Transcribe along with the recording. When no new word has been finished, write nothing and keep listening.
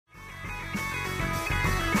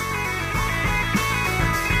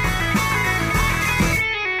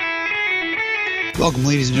Welcome,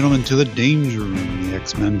 ladies and gentlemen, to the Danger Room, the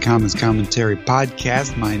X-Men Comics Commentary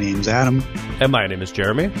Podcast. My name's Adam. And my name is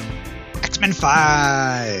Jeremy. X-Men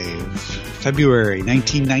 5, February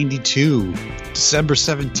 1992, December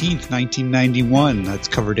 17th, 1991. That's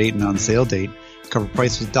cover date and on sale date. Cover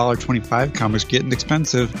price was $1.25. Comics getting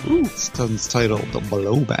expensive. It's titled The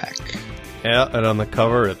Blowback. Yeah, and on the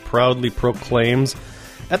cover it proudly proclaims,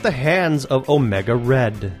 "At the hands of Omega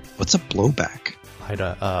Red." What's a blowback?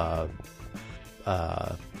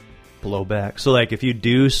 Blowback. So, like, if you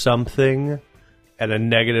do something and a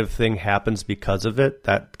negative thing happens because of it,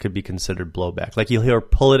 that could be considered blowback. Like, you'll hear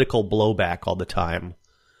political blowback all the time.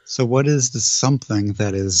 So what is the something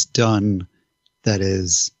that is done that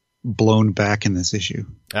is blown back in this issue?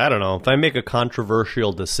 I don't know. If I make a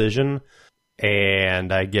controversial decision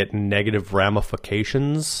and I get negative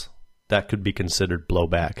ramifications, that could be considered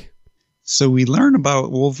blowback. So we learn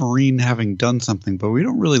about Wolverine having done something, but we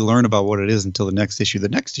don't really learn about what it is until the next issue. The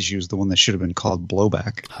next issue is the one that should have been called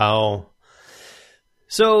Blowback. Oh.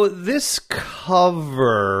 So this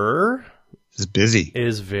cover is busy.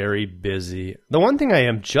 Is very busy. The one thing I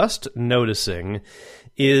am just noticing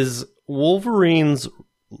is Wolverine's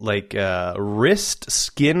wrist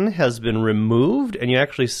skin has been removed, and you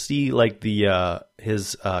actually see like the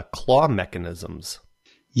his claw mechanisms.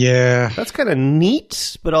 Yeah. That's kind of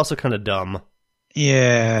neat, but also kind of dumb.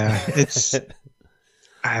 Yeah, it's...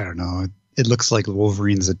 I don't know. It looks like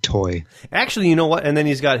Wolverine's a toy. Actually, you know what? And then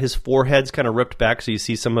he's got his forehead's kind of ripped back, so you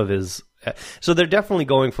see some of his... So they're definitely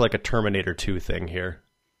going for like a Terminator 2 thing here.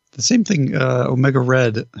 The same thing, Omega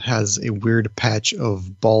Red has a weird patch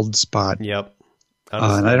of bald spot. Yep.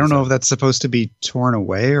 And I don't know if that's supposed to be torn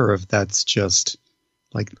away or if that's just...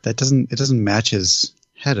 like it doesn't match his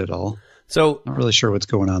head at all. So, not really sure what's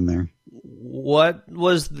going on there. What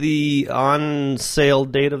was the on sale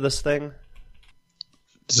date of this thing?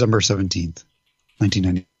 December 17th,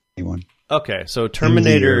 1991. Okay, so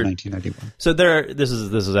Terminator 1991. So this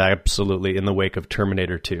is absolutely in the wake of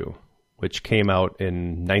Terminator 2, which came out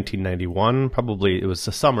in 1991. Probably it was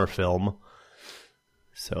a summer film.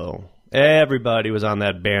 So everybody was on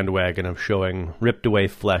that bandwagon of showing ripped away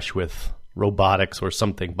flesh with robotics or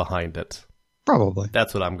something behind it. Probably.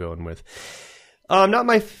 That's what I'm going with. Not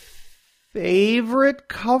my favorite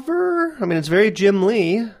cover. I mean, it's very Jim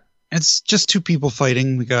Lee. It's just two people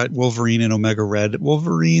fighting. We got Wolverine and Omega Red.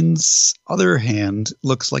 Wolverine's other hand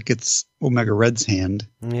looks like it's Omega Red's hand.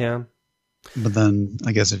 Yeah. But then,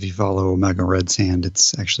 I guess if you follow Omega Red's hand,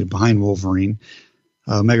 it's actually behind Wolverine.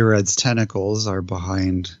 Omega Red's tentacles are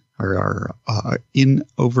in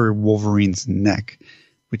over Wolverine's neck.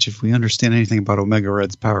 Which, if we understand anything about Omega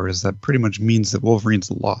Red's powers, that pretty much means that Wolverine's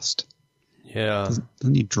lost. Yeah.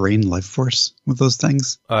 Doesn't he drain life force with those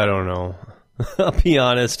things? I don't know. I'll be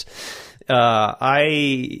honest.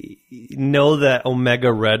 I know that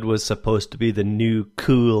Omega Red was supposed to be the new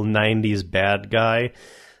cool 90s bad guy.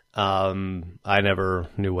 I never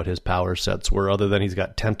knew what his power sets were, other than he's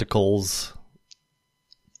got tentacles.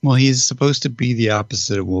 Well, he's supposed to be the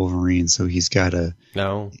opposite of Wolverine, so he's got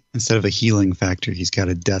instead of a healing factor, he's got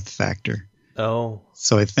a death factor. Oh.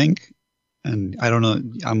 So I think, and I don't know,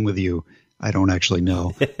 I'm with you, I don't actually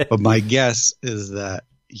know, but my guess is that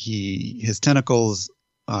his tentacles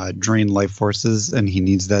drain life forces, and he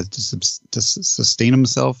needs that to sustain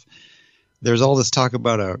himself. There's all this talk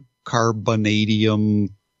about a carbonadium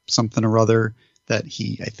something or other that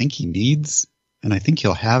I think he needs. And I think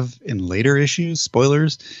he'll have in later issues,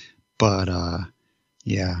 spoilers. But,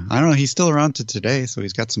 yeah, I don't know. He's still around to today, so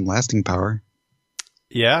he's got some lasting power.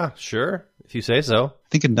 Yeah, sure. If you say so. I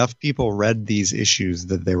think enough people read these issues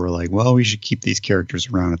that they were like, well, we should keep these characters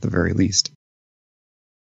around at the very least.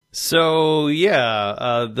 So,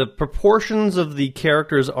 yeah, the proportions of the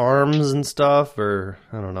characters' arms and stuff are,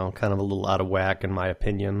 I don't know, kind of a little out of whack in my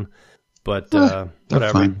opinion. But,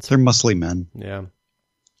 whatever. Fine. They're muscly men. Yeah.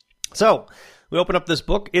 So, we open up this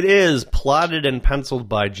book. It is plotted and penciled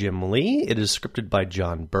by Jim Lee. It is scripted by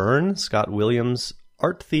John Byrne, Scott Williams,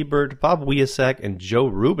 Art Thibert, Bob Wiacek, and Joe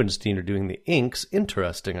Rubenstein are doing the inks.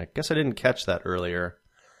 Interesting. I guess I didn't catch that earlier.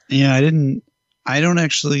 Yeah, I don't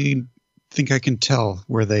actually think I can tell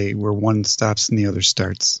where one stops and the other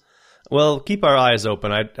starts. Well, keep our eyes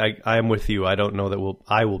open. I am with you. I don't know that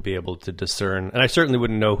I will be able to discern, and I certainly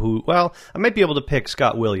wouldn't know who. Well, I might be able to pick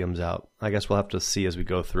Scott Williams out. I guess we'll have to see as we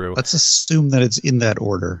go through. Let's assume that it's in that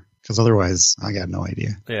order, because otherwise, I got no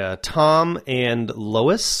idea. Yeah, Tom and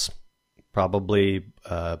Lois, probably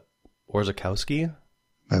Orzechowski.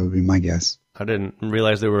 That would be my guess. I didn't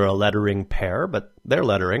realize they were a lettering pair, but they're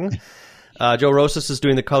lettering. Joe Rosas is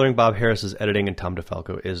doing the coloring, Bob Harris is editing, and Tom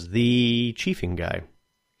DeFalco is the chiefing guy.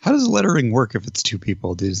 How does lettering work if it's two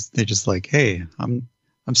people? They just like, hey, I'm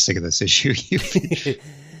sick of this issue.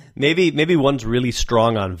 Maybe one's really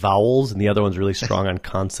strong on vowels and the other one's really strong on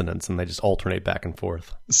consonants, and they just alternate back and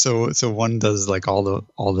forth. So one does like all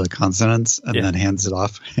the consonants and then hands it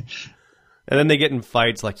off. And then they get in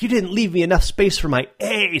fights like, you didn't leave me enough space for my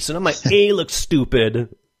A, so now my A looks stupid.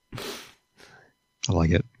 I like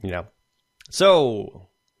it. Yeah. So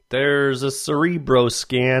there's a Cerebro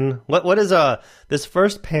scan. What is this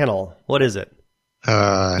first panel? What is it?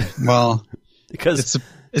 Well, because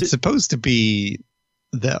it's supposed to be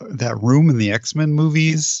that room in the X-Men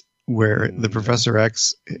movies where the Professor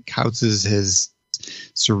X houses his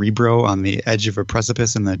Cerebro on the edge of a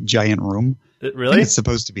precipice in that giant room. Really? I think it's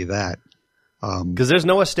supposed to be that. Because there's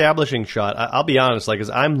no establishing shot. I'll be honest, like,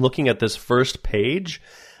 as I'm looking at this first page,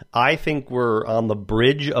 I think we're on the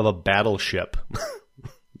bridge of a battleship.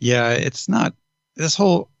 Yeah, it's not this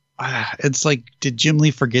whole. It's like, did Jim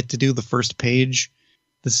Lee forget to do the first page?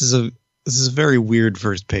 This is a very weird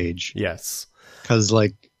first page. Yes, because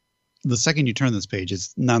like the second you turn this page,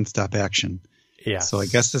 it's nonstop action. Yeah. So I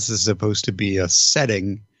guess this is supposed to be a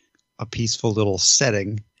setting, a peaceful little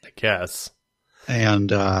setting. I guess.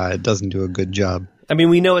 And it doesn't do a good job. I mean,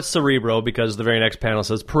 we know it's Cerebro because the very next panel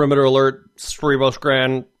says, perimeter alert, Cerebro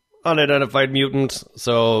scan, unidentified mutant.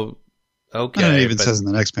 So, okay. And it even says in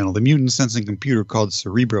the next panel, the mutant sensing computer called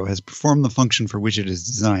Cerebro has performed the function for which it is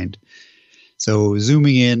designed. So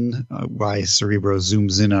zooming in, why Cerebro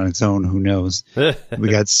zooms in on its own, who knows? We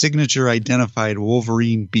got signature identified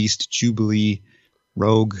Wolverine, Beast, Jubilee,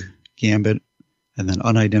 Rogue, Gambit, and then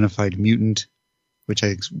unidentified mutant, which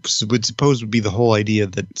I would suppose would be the whole idea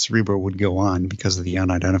that Cerebro would go on because of the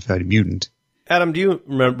unidentified mutant. Adam, do you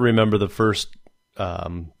remember the first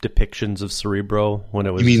depictions of Cerebro when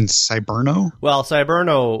it was? You mean Cyberno? Well,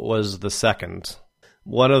 Cyberno was the second.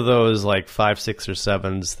 One of those like 5, 6, or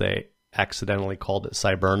 7s, they accidentally called it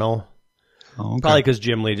Cyberno. Oh, okay. Probably because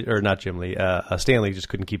Stanley just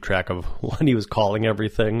couldn't keep track of when he was calling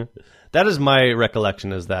everything. That is my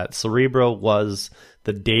recollection, is that Cerebro was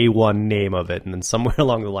the day one name of it, and then somewhere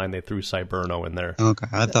along the line they threw Cyberno in there. Okay,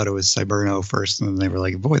 I thought it was Cyberno first, and then they were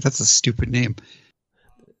like, boy, that's a stupid name.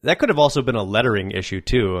 That could have also been a lettering issue,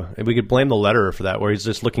 too. And we could blame the letterer for that, where he's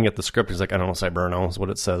just looking at the script, he's like, I don't know, Cyberno is what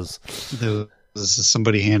it says.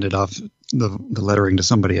 Somebody handed off the lettering to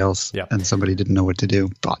somebody else, and somebody didn't know what to do.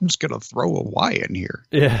 I'm just going to throw a Y in here.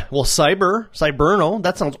 Yeah, well, Cyberno,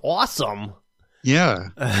 that sounds awesome. Yeah.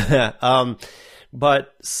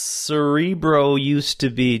 But Cerebro used to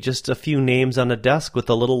be just a few names on a desk with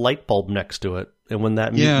a little light bulb next to it. And when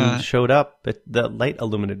that mutant showed up, the light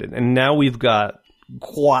illuminated. And now we've got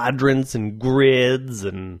quadrants and grids.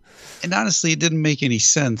 And honestly, it didn't make any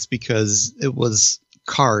sense because it was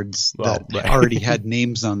cards that already had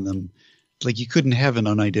names on them. Like, you couldn't have an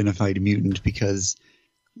unidentified mutant because,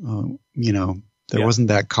 there wasn't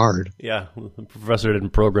that card. Yeah, the professor didn't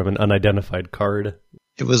program an unidentified card.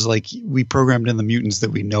 It was like we programmed in the mutants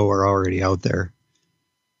that we know are already out there.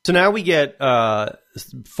 So now we get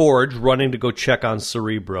Forge running to go check on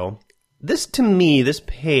Cerebro. This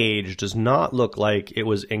page does not look like it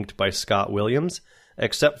was inked by Scott Williams,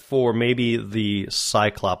 except for maybe the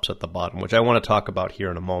Cyclops at the bottom, which I want to talk about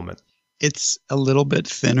here in a moment. It's a little bit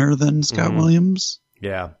thinner than Scott Williams.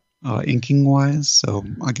 Yeah. Inking-wise, so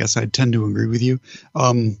I guess I tend to agree with you.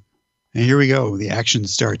 And here we go. The action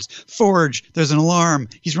starts. Forge, there's an alarm.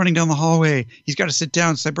 He's running down the hallway. He's got to sit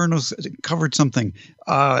down. Cyberno's covered something.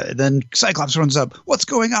 Then Cyclops runs up. What's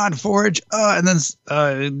going on, Forge? And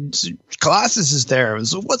then Colossus is there.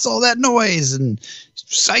 So what's all that noise? And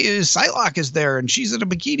Psylocke is there, and she's in a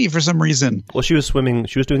bikini for some reason. Well, she was swimming.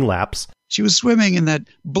 She was doing laps. She was swimming, and that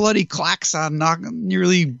bloody klaxon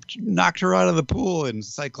nearly knocked her out of the pool, and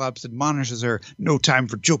Cyclops admonishes her, "No time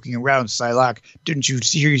for joking around, Psylocke. Didn't you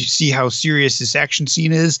see how serious this action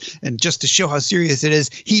scene is? And just to show how serious it is,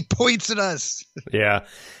 he points at us." Yeah.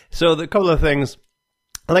 So the couple of things.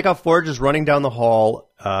 I like how Forge is running down the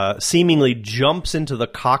hall, seemingly jumps into the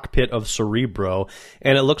cockpit of Cerebro,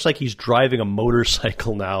 and it looks like he's driving a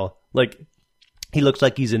motorcycle now. Like, he looks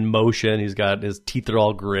like he's in motion. He's got his teeth are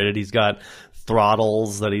all gritted. He's got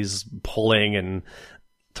throttles that he's pulling and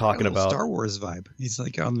talking about. Star Wars vibe. He's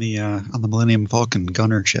like on the Millennium Falcon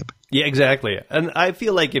gunner ship. Yeah, exactly. And I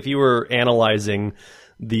feel like if you were analyzing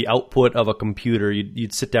the output of a computer,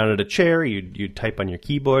 you'd sit down at a chair, you'd type on your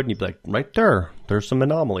keyboard, and you'd be like, right there's some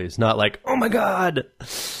anomalies. Not like, oh my God,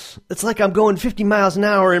 it's like I'm going 50 miles an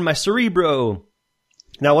hour in my Cerebro.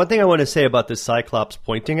 Now, one thing I want to say about this Cyclops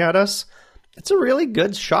pointing at us, it's a really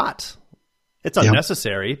good shot. It's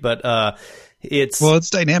unnecessary, but it's... Well, it's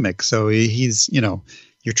dynamic. So he's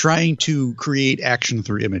you're trying to create action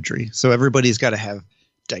through imagery. So everybody's got to have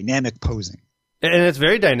dynamic posing. And it's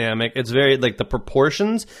very dynamic. It's very, like, the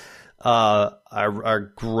proportions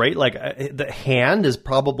are great. Like, the hand is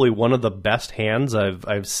probably one of the best hands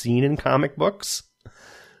I've seen in comic books.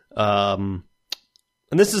 And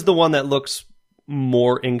this is the one that looks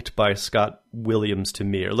more inked by Scott Williams to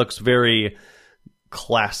me. It looks very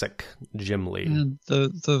classic Jim Lee. And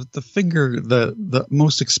the finger, the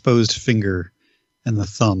most exposed finger and the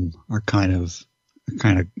thumb are kind of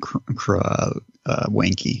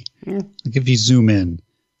wanky. Like if you zoom in,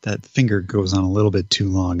 that finger goes on a little bit too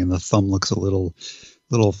long, and the thumb looks a little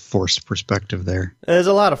forced perspective there. There's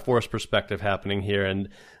a lot of forced perspective happening here, and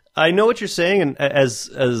I know what you're saying, and as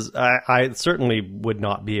I certainly would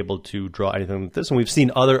not be able to draw anything like this, and we've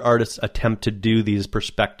seen other artists attempt to do these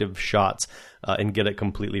perspective shots and get it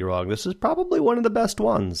completely wrong. This is probably one of the best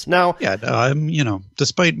ones. Now, yeah,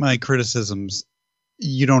 despite my criticisms,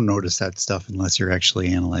 you don't notice that stuff unless you're actually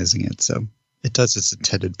analyzing it, so it does its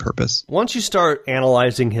intended purpose. Once you start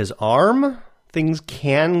analyzing his arm, things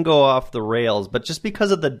can go off the rails, but just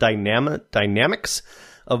because of the dynamics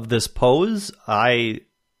of this pose, I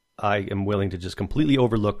am willing to just completely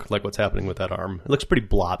overlook like what's happening with that arm. It looks pretty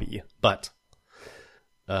blobby, but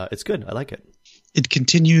it's good. I like it. It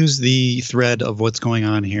continues the thread of what's going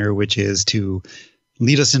on here, which is to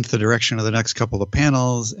lead us into the direction of the next couple of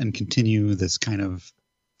panels and continue this kind of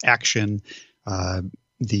action.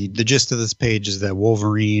 The gist of this page is that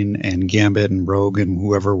Wolverine and Gambit and Rogue and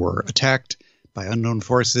whoever were attacked by unknown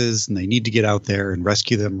forces, and they need to get out there and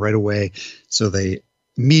rescue them right away. So they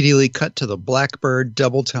immediately cut to the Blackbird,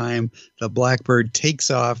 double time. The Blackbird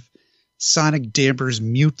takes off. Sonic dampers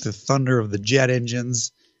mute the thunder of the jet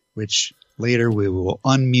engines, which later we will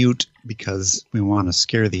unmute because we want to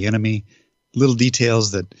scare the enemy. Little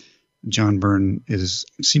details that John Byrne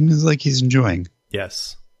seems like he's enjoying.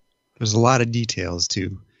 Yes. There's a lot of details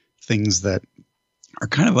to things that are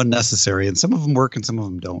kind of unnecessary, and some of them work and some of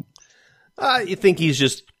them don't. You think he's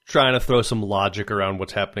just trying to throw some logic around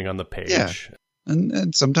what's happening on the page. Yeah.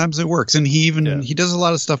 And sometimes it works. And he does a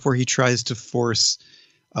lot of stuff where he tries to force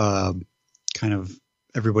kind of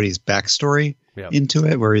everybody's backstory into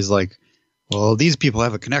it, where he's like, well, these people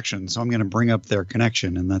have a connection, so I'm going to bring up their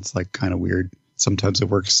connection. And that's like kind of weird. Sometimes it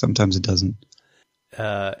works, sometimes it doesn't.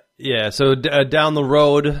 So down the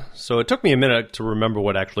road, so it took me a minute to remember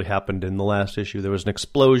what actually happened in the last issue. There was an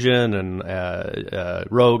explosion, and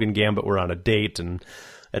Rogue and Gambit were on a date, and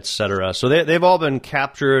etc. So they've all been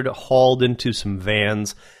captured, hauled into some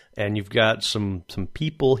vans, and you've got some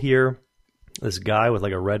people here. This guy with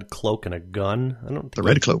like a red cloak and a gun. I don't think the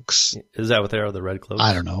red cloaks. Is that what they are? The red cloaks?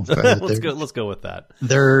 I don't know. Let's go with that.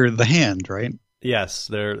 They're the hand, right? Yes,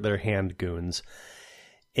 they're hand goons.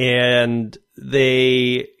 And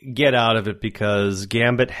they get out of it because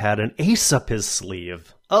Gambit had an ace up his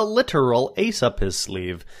sleeve, a literal ace up his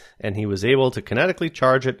sleeve, and he was able to kinetically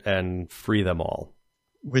charge it and free them all.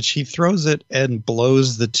 Which he throws it and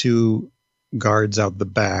blows the two guards out the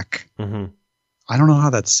back. Mm-hmm. I don't know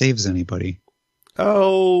how that saves anybody.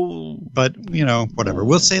 Oh. But, whatever.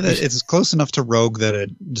 We'll say that it's close enough to Rogue that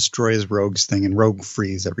it destroys Rogue's thing and Rogue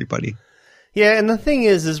frees everybody. Yeah, and the thing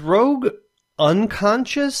is Rogue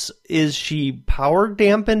unconscious? Is she power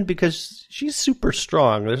dampened? Because she's super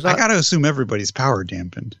strong. I got to assume everybody's power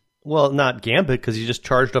dampened. Well, not Gambit, because he just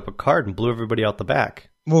charged up a card and blew everybody out the back.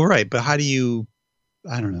 Well, right, but how do you...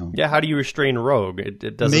 I don't know. Yeah, how do you restrain Rogue?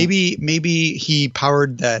 It doesn't... Maybe he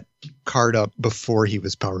powered that card up before he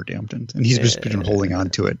was power dampened, and he's just been holding on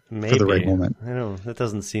to it for the right moment. I don't know. That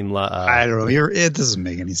doesn't seem... I don't know. It doesn't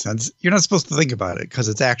make any sense. You're not supposed to think about it because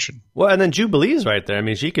it's action. Well, and then Jubilee's right there. I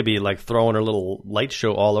mean, she could be like throwing her little light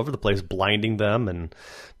show all over the place, blinding them, and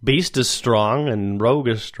Beast is strong, and Rogue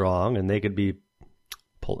is strong, and they could be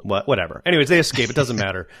pulling... Whatever. Anyways, they escape. It doesn't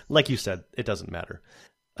matter. Like you said, it doesn't matter.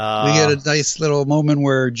 We get a nice little moment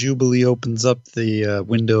where Jubilee opens up the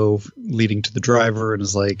window leading to the driver and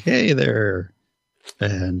is like, hey there.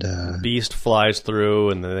 And Beast flies through,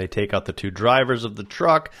 and then they take out the two drivers of the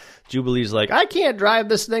truck. Jubilee's like, I can't drive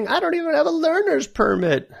this thing. I don't even have a learner's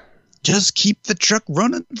permit. Just keep the truck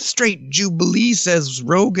running straight, Jubilee, says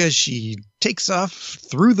Rogue as she takes off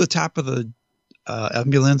through the top of the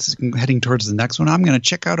ambulance heading towards the next one. I'm going to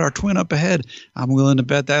check out our twin up ahead. I'm willing to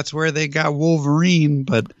bet that's where they got Wolverine,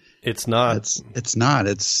 but it's not. It's not.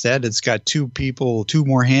 It's said it's got two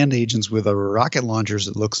more hand agents with a rocket launchers,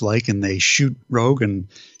 it looks like, and they shoot Rogue, and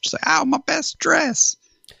she's like, ow, my best dress.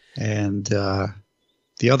 And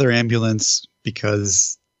the other ambulance,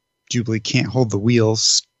 because Jubilee can't hold the wheel,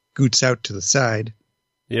 scoots out to the side.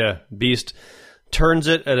 Yeah, Beast turns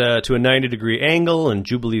it to a 90-degree angle, and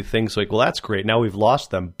Jubilee thinks, like, well, that's great. Now we've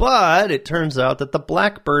lost them. But it turns out that the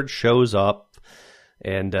Blackbird shows up,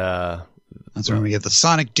 and... that's when we get the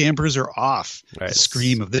sonic dampers are off. Right. The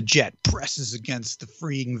scream of the jet presses against the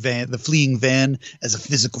fleeing van as a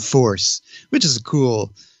physical force, which is a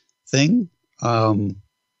cool thing. I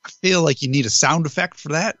feel like you need a sound effect for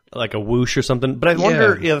that. Like a whoosh or something. But I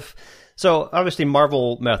wonder if... So, obviously,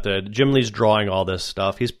 Marvel method. Jim Lee's drawing all this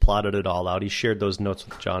stuff. He's plotted it all out. He shared those notes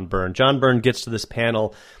with John Byrne. John Byrne gets to this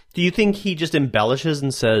panel. Do you think he just embellishes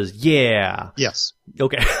and says, yeah? Yes.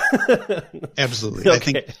 Okay. Absolutely.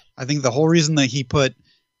 Okay. I think the whole reason that he put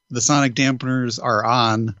the sonic dampeners are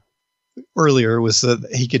on earlier was so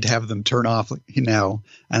that he could have them turn off now.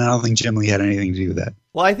 And I don't think Jim Lee had anything to do with that.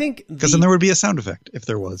 Well, I think... Because then there would be a sound effect if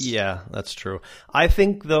there was. Yeah, that's true. I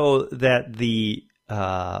think, though, that the...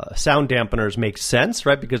 sound dampeners make sense,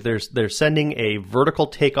 right? Because they're sending a vertical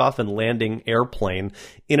takeoff and landing airplane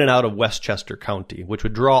in and out of Westchester County, which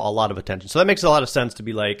would draw a lot of attention. So that makes a lot of sense to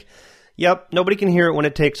be like, yep, nobody can hear it when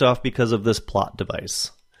it takes off because of this plot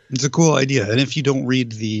device. It's a cool idea. And if you don't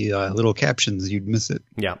read the little captions, you'd miss it.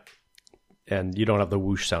 Yeah. And you don't have the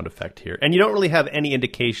whoosh sound effect here. And you don't really have any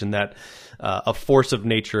indication that a force of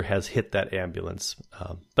nature has hit that ambulance.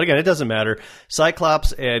 But again, it doesn't matter.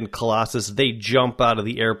 Cyclops and Colossus, they jump out of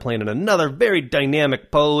the airplane in another very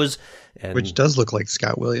dynamic pose. Which does look like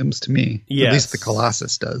Scott Williams to me. Yes. At least the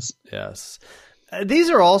Colossus does. Yes. These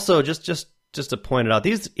are also, just to point it out,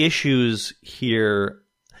 these issues here,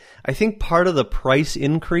 I think part of the price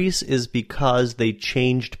increase is because they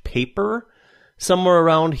changed paper somewhere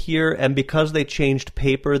around here, and because they changed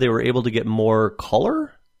paper, they were able to get more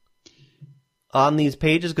color on these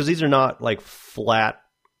pages, because these are not like flat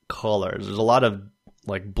colors. There's a lot of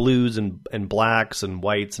like blues and blacks and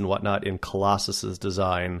whites and whatnot in Colossus's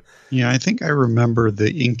design. Yeah, I think I remember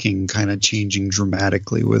the inking kind of changing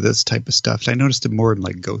dramatically with this type of stuff. I noticed it more in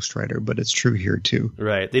like Ghost Rider, but it's true here too.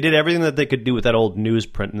 Right. They did everything that they could do with that old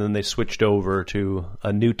newsprint, and then they switched over to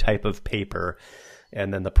a new type of paper,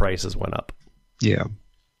 and then the prices went up. Yeah,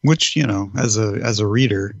 which, you know, as a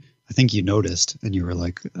reader, I think you noticed, and you were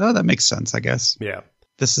like, oh, that makes sense, I guess. Yeah.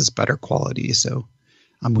 This is better quality, so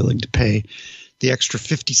I'm willing to pay the extra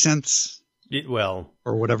 50 cents. Or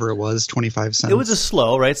whatever it was, 25 cents. It was a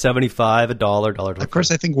slow, right? $75, $1. Of course,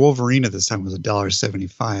 I think Wolverine at this time was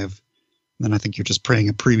 $1.75. Then I think you're just paying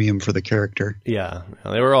a premium for the character. Yeah,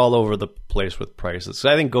 they were all over the place with prices. So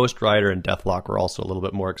I think Ghost Rider and Deathlock were also a little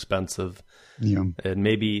bit more expensive. Yeah. And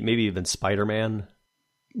maybe even Spider-Man.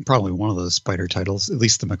 Probably one of those Spider titles, at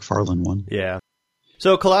least the McFarlane one. Yeah.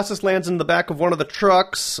 So Colossus lands in the back of one of the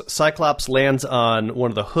trucks. Cyclops lands on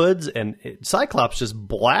one of the hoods, and Cyclops just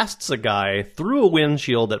blasts a guy through a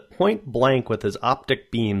windshield at point blank with his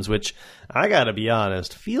optic beams, which, I gotta be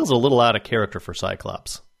honest, feels a little out of character for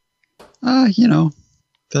Cyclops. You know,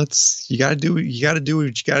 that's you gotta do what you gotta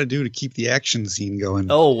do to keep the action scene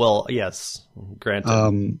going. Oh well, yes,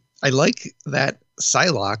 granted. I like that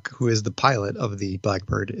Psylocke, who is the pilot of the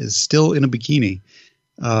Blackbird, is still in a bikini.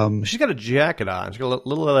 She's got a jacket on. She's got a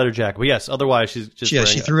little leather jacket. But yes, otherwise she's just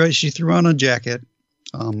she threw on a jacket.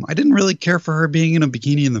 I didn't really care for her being in a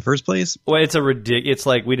bikini in the first place. Well, it's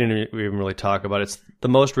like we didn't even really talk about it. It's the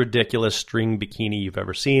most ridiculous string bikini you've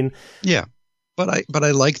ever seen. Yeah. But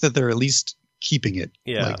I like that they're at least keeping it.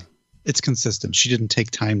 Yeah. Like, it's consistent. She didn't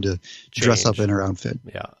take time to dress up in her outfit.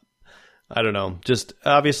 Yeah. I don't know. Just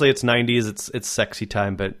obviously it's 90s. It's sexy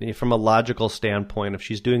time, but from a logical standpoint, if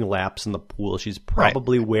she's doing laps in the pool, she's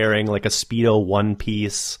probably wearing like a Speedo one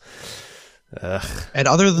piece. Ugh. And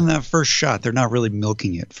other than that first shot, they're not really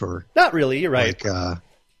milking it for. Not really. You're right. Like,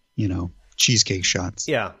 cheesecake shots.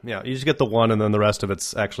 Yeah. You just get the one, and then the rest of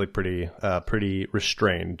it's actually pretty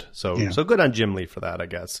restrained. So good on Jim Lee for that, I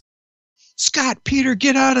guess. Scott, Peter,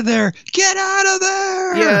 get out of there! Get out of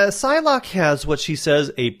there! Yeah, Psylocke has what she says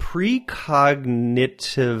a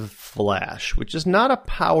precognitive flash, which is not a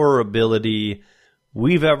power ability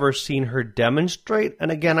we've ever seen her demonstrate. And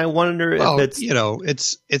again, I wonder if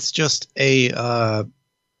it's... it's just a,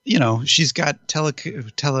 she's got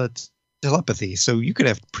telepathy, so you could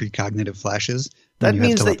have precognitive flashes. That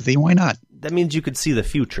means telepathy. Why not? That means you could see the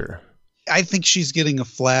future. I think she's getting a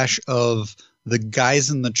flash of the guys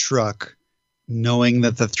in the truck knowing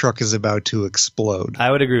that the truck is about to explode. I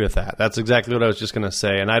would agree with that. That's exactly what I was just going to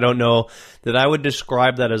say. And I don't know that I would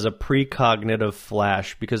describe that as a precognitive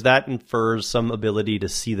flash, because that infers some ability to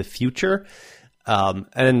see the future.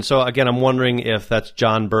 And so, again, I'm wondering if that's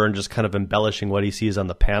John Byrne just kind of embellishing what he sees on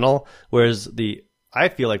the panel, whereas I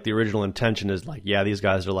feel like the original intention is like, yeah, these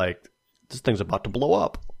guys are like, this thing's about to blow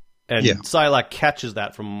up. And Psylocke catches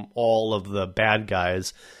that from all of the bad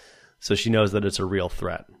guys. So she knows that it's a real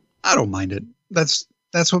threat. I don't mind it. That's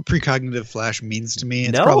what precognitive flash means to me.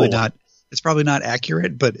 It's No. probably not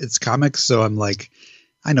accurate, but it's comics, so I'm like,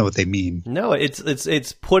 I know what they mean. No,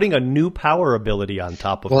 it's putting a new power ability on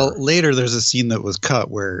top of her. Well, later there's a scene that was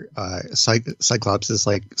cut where Cyclops is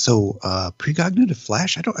like, so precognitive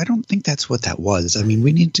flash? I don't think that's what that was. I mean,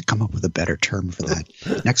 we need to come up with a better term for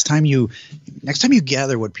that. Next time you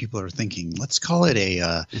gather what people are thinking, let's call it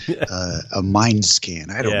a mind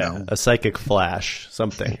scan. I don't know. A psychic flash,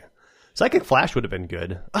 something. Psychic flash would have been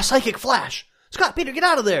good. A psychic flash. Scott, Peter, get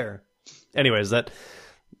out of there. Anyways,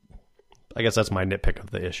 I guess that's my nitpick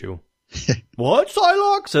of the issue. What,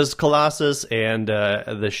 Psylocke? Says Colossus, and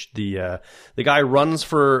the guy runs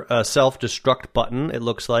for a self-destruct button, it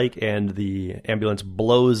looks like, and the ambulance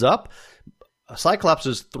blows up. Cyclops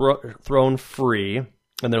is thrown free,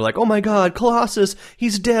 and they're like, oh my god, Colossus,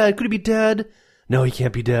 he's dead. Could he be dead? No, he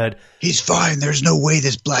can't be dead. He's fine. There's no way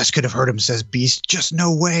this blast could have hurt him, says Beast. Just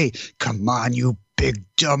no way. Come on, you big,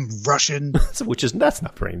 dumb Russian. That's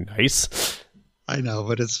not very nice. I know,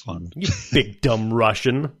 but it's fun. You big, dumb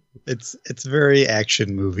Russian. It's very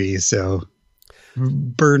action movie, so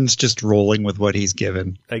Burns just rolling with what he's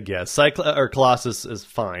given. I guess. Colossus is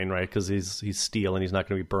fine, right? Because he's steel and he's not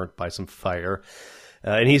going to be burnt by some fire.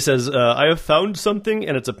 And he says, I have found something,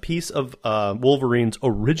 and it's a piece of Wolverine's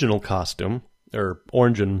original costume, or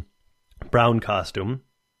orange and brown costume.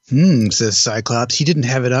 Says Cyclops. He didn't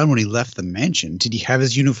have it on when he left the mansion. Did he have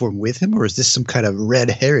his uniform with him, or is this some kind of red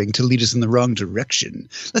herring to lead us in the wrong direction?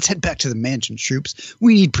 Let's head back to the mansion, troops.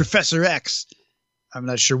 We need Professor X. I'm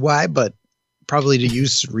not sure why, but probably to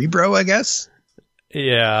use Cerebro, I guess.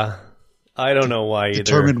 Yeah. I don't know why either.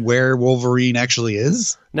 Determine where Wolverine actually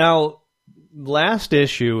is? Now, last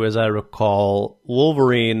issue, as I recall,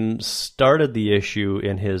 Wolverine started the issue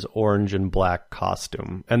in his orange and black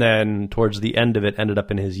costume, and then towards the end of it ended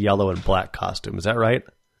up in his yellow and black costume. Is that right?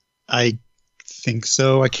 I think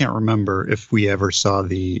so. I can't remember if we ever saw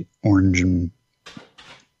the orange and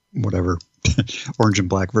whatever, orange and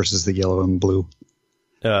black versus the yellow and blue.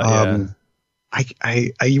 Yeah.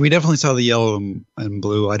 We definitely saw the yellow and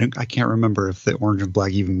blue. I can't remember if the orange and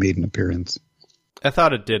black even made an appearance. I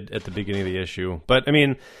thought it did at the beginning of the issue, but I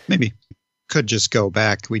mean, maybe could just go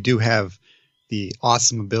back. We do have the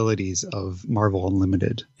awesome abilities of Marvel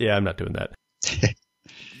Unlimited. Yeah, I'm not doing that.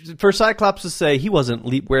 For Cyclops to say he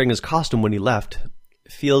wasn't wearing his costume when he left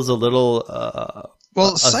feels a little.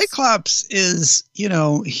 Cyclops is,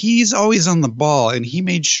 he's always on the ball, and he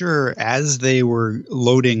made sure as they were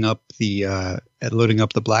loading up the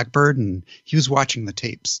Blackbird, and he was watching the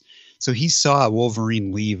tapes, so he saw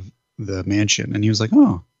Wolverine leave the mansion, and he was like,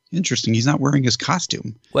 "Oh, interesting. He's not wearing his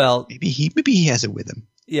costume. Well, maybe he has it with him."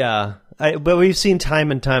 Yeah, but we've seen time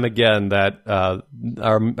and time again that our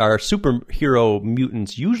superhero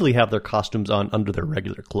mutants usually have their costumes on under their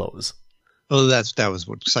regular clothes. Well, that was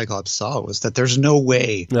what Cyclops saw, was that there's no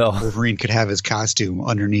way Wolverine could have his costume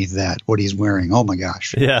underneath what he's wearing. Oh my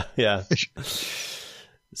gosh. Yeah.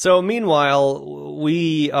 So meanwhile,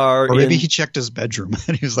 we are. Or maybe he checked his bedroom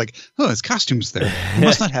and he was like, "Oh, his costume's there. He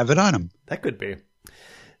must not have it on him." That could be.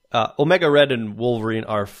 Omega Red and Wolverine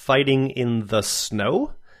are fighting in the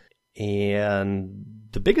snow, and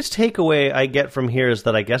the biggest takeaway I get from here is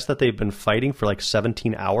that I guess that they've been fighting for like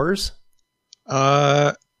 17 hours.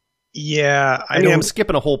 Yeah, I'm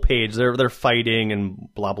skipping a whole page. They're fighting and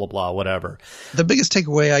blah blah blah, whatever. The biggest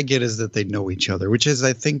takeaway I get is that they know each other, which is,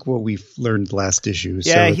 I think, what we learned last issue.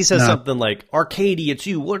 Yeah, so he says something like, "Arcady, it's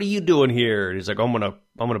you. What are you doing here?" And he's like, "I'm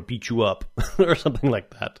gonna beat you up," or something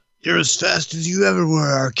like that. "You're as fast as you ever were,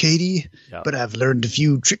 Arcady. Yeah. But I've learned a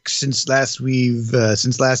few tricks since last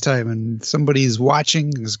time, and somebody's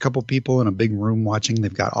watching. There's a couple people in a big room watching.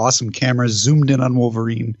 They've got awesome cameras zoomed in on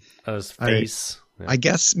Wolverine. On his face." I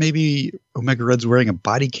guess maybe Omega Red's wearing a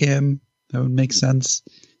body cam. That would make sense.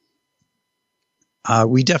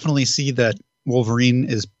 We definitely see that Wolverine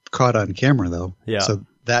is caught on camera, though. Yeah. So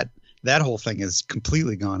that whole thing is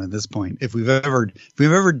completely gone at this point. If we've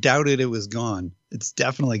ever doubted it was gone, it's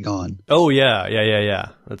definitely gone. Oh yeah.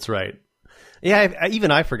 That's right. Yeah,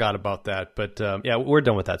 even I forgot about that. But yeah, we're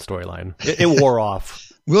done with that storyline. It wore off.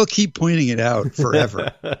 We'll keep pointing it out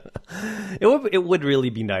forever. It would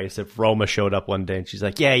really be nice if Roma showed up one day and she's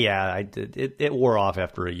like, yeah, it wore off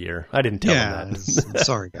after a year. I didn't tell them that. I'm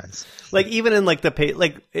sorry, guys. Like, even in like the pay,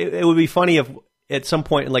 like it would be funny if at some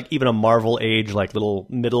point in like even a Marvel age, like little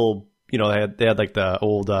middle, they had like the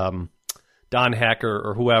old Don Heck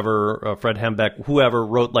or whoever, Fred Hembeck, whoever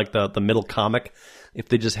wrote like the middle comic, if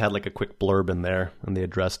they just had like a quick blurb in there and they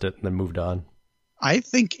addressed it and then moved on. I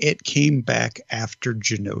think it came back after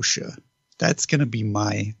Genosha. That's going to be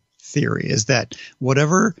my theory, is that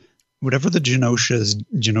whatever whatever the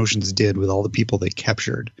Genosians did with all the people they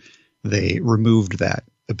captured, they removed that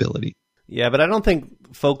ability. Yeah, but I don't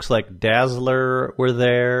think folks like Dazzler were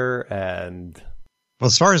there, and well,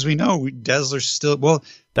 as far as we know, Dazzler's still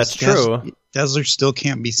That's true. Dazzler still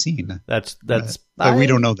can't be seen. That's. We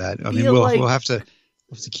don't know that. I mean, we'll have to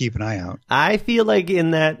keep an eye out. I feel like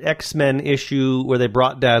in that X-Men issue where they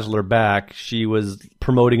brought Dazzler back, she was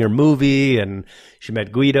promoting her movie, and she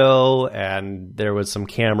met Guido, and there was some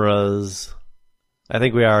cameras. I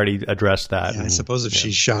think we already addressed that. Yeah, I suppose if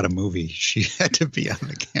she shot a movie, she had to be on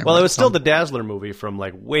the camera. Well, it was still the Dazzler movie from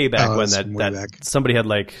like way back when somebody had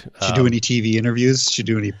like. Did she do any TV interviews? Did she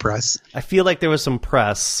do any press? I feel like there was some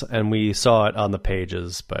press, and we saw it on the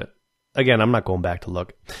pages, but again, I'm not going back to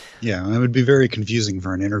look. Yeah, it would be very confusing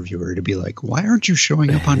for an interviewer to be like, "Why aren't you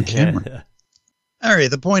showing up on camera?" All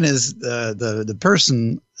right. The point is, the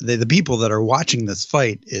person, the people that are watching this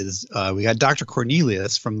fight is we got Dr.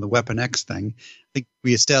 Cornelius from the Weapon X thing. I think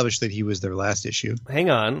we established that he was their last issue. Hang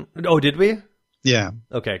on. Oh, did we? Yeah.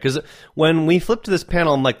 Okay, because when we flipped to this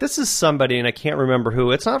panel, I'm like, this is somebody, and I can't remember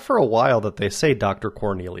who. It's not for a while that they say Dr.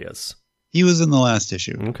 Cornelius. He was in the last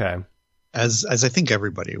issue. Okay. As I think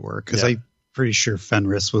everybody were, because I'm pretty sure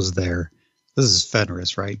Fenris was there. This is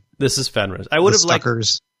Fenris, right? This is Fenris. I would have liked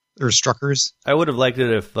Struckers. I would have liked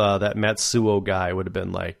it if that Matsuo guy would have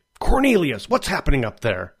been like, Cornelius, what's happening up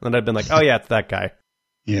there? And I'd been like, oh yeah, it's that guy.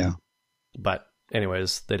 Yeah. But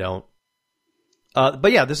anyways, they don't.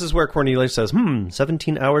 But yeah, this is where Cornelius says,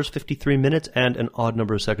 17 hours, 53 minutes, and an odd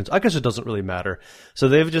number of seconds. I guess it doesn't really matter. So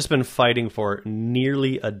they've just been fighting for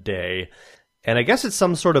nearly a day. And I guess it's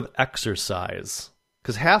some sort of exercise.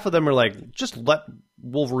 Because half of them are like, just let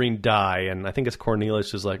Wolverine die. And I think it's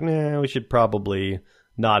Cornelius who's like, we should probably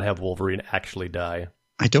not have Wolverine actually die.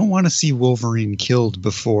 I don't want to see Wolverine killed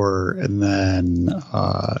before, and then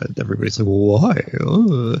everybody's like, well, why?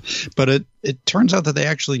 But it turns out that they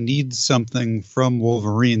actually need something from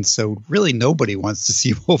Wolverine, so really nobody wants to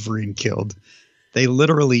see Wolverine killed. They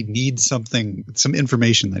literally need some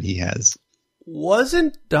information that he has.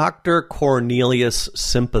 Wasn't Dr. Cornelius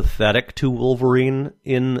sympathetic to Wolverine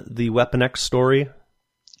in the Weapon X story? A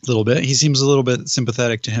little bit. He seems a little bit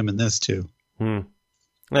sympathetic to him in this, too.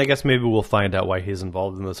 I guess maybe we'll find out why he's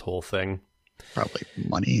involved in this whole thing. Probably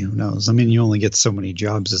money. Who knows? I mean, you only get so many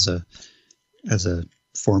jobs as a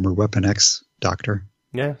former Weapon X doctor.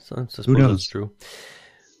 Yeah, so I suppose that's true.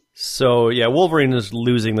 So, yeah, Wolverine is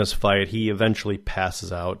losing this fight. He eventually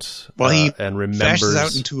passes out and remembers. Passes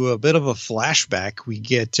out into a bit of a flashback. We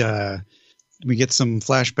get some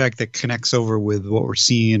flashback that connects over with what we're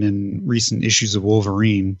seeing in recent issues of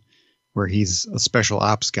Wolverine, where he's a special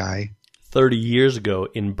ops guy. 30 years ago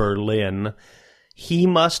in Berlin. He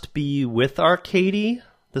must be with Arcady,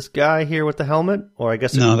 this guy here with the helmet? Or I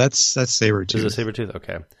guess no, that's Sabretooth. Is it Sabretooth?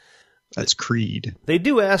 Okay. That's Creed. They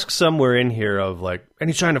do ask somewhere in here of like,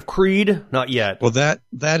 any sign of Creed? Not yet. Well, that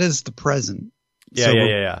is the present. Yeah, so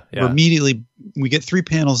yeah. We get 3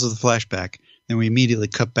 panels of the flashback, and we immediately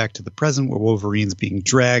cut back to the present where Wolverine's being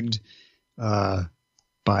dragged by,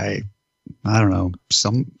 I don't know,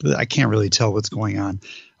 I can't really tell what's going on.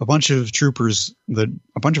 A bunch of troopers,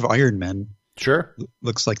 a bunch of Iron Men. Sure.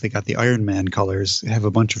 Looks like they got the Iron Man colors. They have a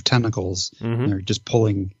bunch of tentacles. Mm-hmm. And they're just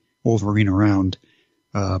pulling Wolverine around.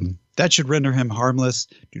 That should render him harmless.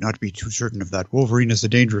 Do not be too certain of that. Wolverine is a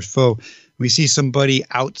dangerous foe. We see somebody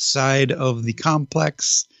outside of the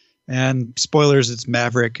complex. And spoilers, it's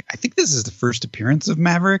Maverick. I think this is the first appearance of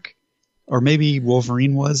Maverick. Or maybe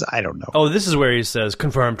Wolverine was. I don't know. Oh, this is where he says,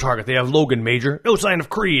 confirm target. They have Logan, Major. No sign of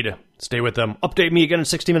Creed. Stay with them. Update me again in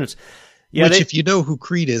 60 minutes. Yeah, if you know who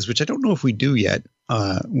Creed is, which I don't know if we do yet,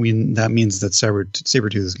 that means that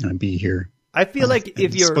Sabretooth is going to be here. I feel like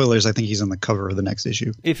if you're... Spoilers, I think he's on the cover of the next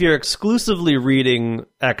issue. If you're exclusively reading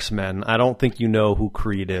X-Men, I don't think you know who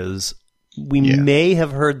Creed is. We may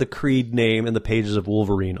have heard the Creed name in the pages of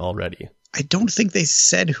Wolverine already. I don't think they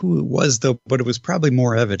said who it was, though, but it was probably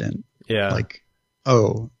more evident. Yeah. Like,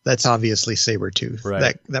 oh, that's obviously Sabretooth.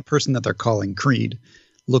 Right. That person that they're calling Creed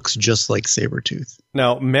looks just like Sabretooth.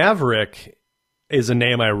 Now, Maverick is a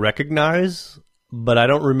name I recognize, but I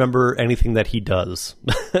don't remember anything that he does.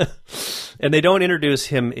 And they don't introduce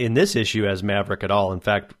him in this issue as Maverick at all. In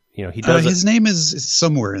fact, he does. His name is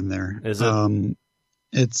somewhere in there. Is it?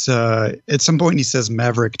 It's at some point he says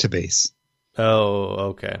Maverick to base. Oh,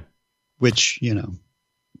 okay. Which,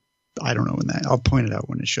 I don't know when that. I'll point it out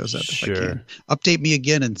when it shows up if I can. Update me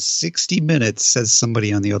again in 60 minutes, says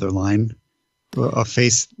somebody on the other line. A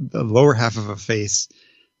face, the lower half of a face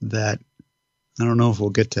that I don't know if we'll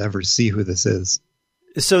get to ever see who this is.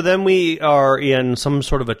 So then we are in some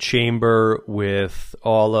sort of a chamber with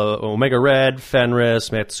all of Omega Red, Fenris,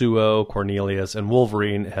 Matsuo, Cornelius, and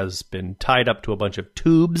Wolverine has been tied up to a bunch of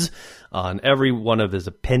tubes on every one of his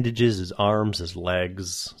appendages, his arms, his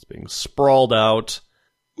legs. It's being sprawled out.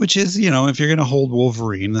 Which is, if you're going to hold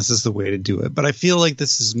Wolverine, this is the way to do it. But I feel like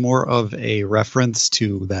this is more of a reference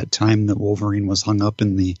to that time that Wolverine was hung up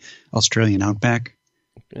in the Australian outback.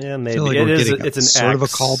 Yeah, maybe. Like it's an sort of a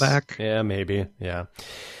callback. Yeah, maybe. Yeah.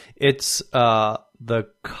 It's the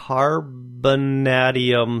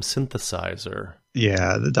carbonadium synthesizer.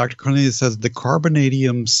 Yeah, the Dr. Cornelius says the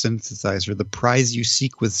carbonadium synthesizer, the prize you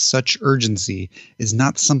seek with such urgency, is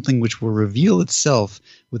not something which will reveal itself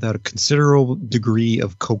without a considerable degree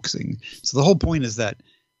of coaxing. So the whole point is that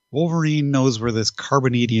Wolverine knows where this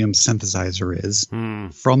carbonadium synthesizer is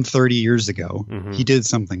from 30 years ago. Mm-hmm. He did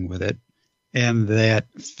something with it. And that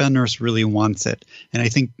Fenris really wants it. And I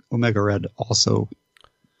think Omega Red also,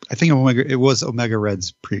 it was Omega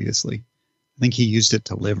Red's previously. I think he used it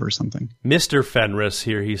to live or something. Mr. Fenris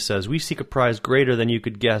here, he says, we seek a prize greater than you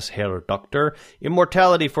could guess, Herr Doctor.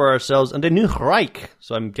 Immortality for ourselves and a new Reich.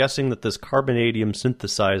 So I'm guessing that this carbonadium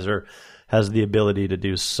synthesizer has the ability to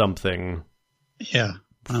do something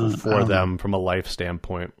for them from a life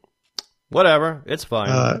standpoint. Whatever, it's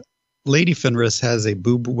fine. Lady Fenris has a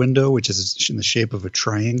boob window, which is in the shape of a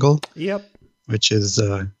triangle. Yep. Which is,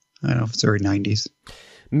 I don't know if it's very 90s.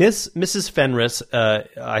 Mrs. Fenris,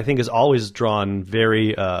 I think, is always drawn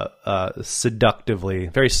very seductively,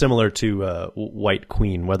 very similar to White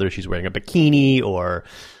Queen, whether she's wearing a bikini or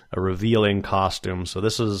a revealing costume. So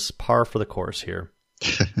this is par for the course here.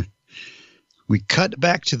 We cut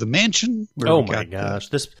back to the mansion. Oh my gosh.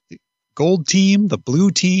 This gold team, the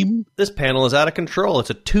blue team. This panel is out of control. It's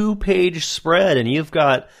a 2-page spread, and you've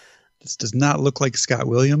got... This does not look like Scott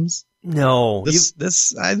Williams. No.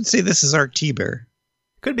 This I'd say this is Art T-Bear.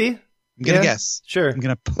 Could be. I'm gonna guess. Sure. I'm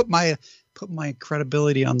gonna put my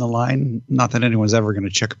credibility on the line. Not that anyone's ever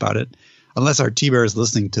gonna check about it, unless Art T-Bear is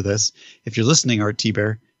listening to this. If you're listening, Art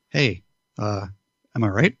T-Bear, hey, am I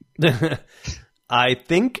right? I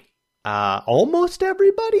think almost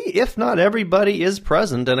everybody, if not everybody, is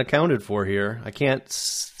present and accounted for here. I can't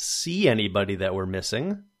see anybody that we're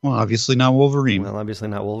missing. Well, obviously not Wolverine.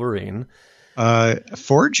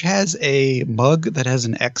 Forge has a mug that has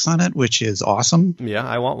an X on it, which is awesome. Yeah,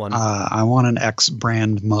 I want one. I want an X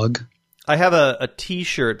brand mug. I have a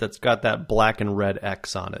T-shirt that's got that black and red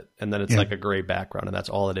X on it, and then it's like a gray background, and that's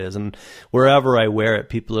all it is. And wherever I wear it,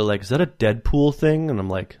 people are like, is that a Deadpool thing? And I'm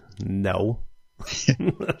like, no.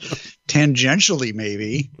 Tangentially,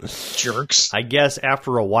 maybe. Jerks. I guess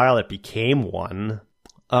after a while it became one.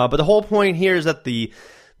 But the whole point here is that the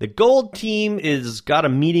gold team is got a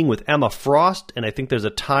meeting with Emma Frost, and I think there's a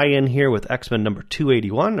tie-in here with X-Men number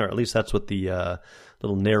 281, or at least that's what the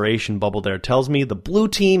little narration bubble there tells me. The blue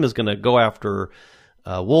team is going to go after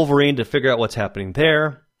Wolverine to figure out what's happening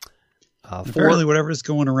there. Apparently whatever's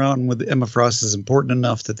going around with Emma Frost is important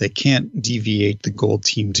enough that they can't deviate the gold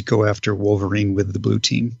team to go after Wolverine with the blue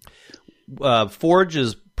team. Forge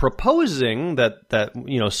is proposing that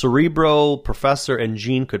Cerebro, Professor, and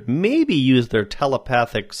Jean could maybe use their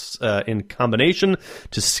telepathics in combination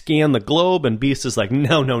to scan the globe, and Beast is like,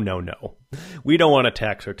 no. We don't want to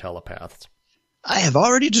tax our telepaths. I have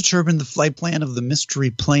already determined the flight plan of the mystery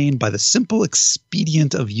plane by the simple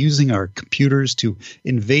expedient of using our computers to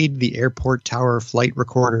invade the airport tower flight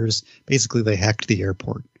recorders. Basically, they hacked the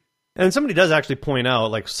airport. And somebody does actually point out,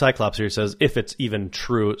 like Cyclops here says, if it's even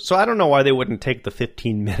true. So I don't know why they wouldn't take the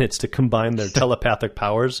 15 minutes to combine their telepathic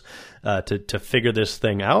powers to figure this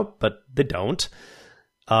thing out, but they don't.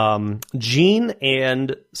 Jean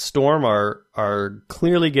and Storm are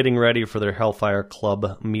clearly getting ready for their Hellfire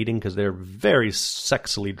Club meeting because they're very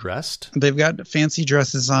sexily dressed. They've got fancy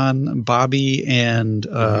dresses on. Bobby and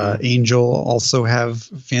Angel also have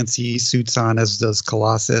fancy suits on, as does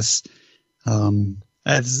Colossus.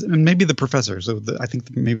 And maybe the professor. So I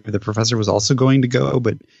think maybe the professor was also going to go,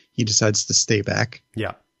 but he decides to stay back.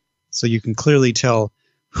 Yeah. So you can clearly tell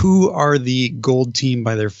who are the gold team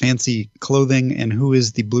by their fancy clothing and who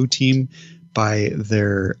is the blue team by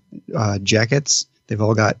their jackets. They've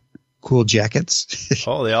all got cool jackets.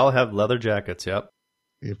 Oh, they all have leather jackets, yep.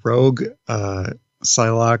 Rogue,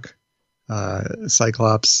 Psylocke,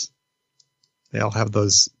 Cyclops. They all have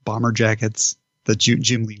those bomber jackets that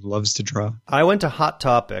Jim Lee loves to draw. I went to Hot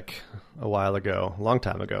Topic a long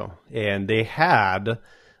time ago, and they had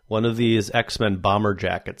one of these X-Men bomber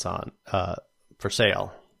jackets on for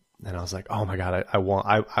sale. And I was like, oh my God,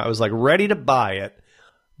 I was like ready to buy it.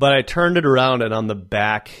 But I turned it around, and on the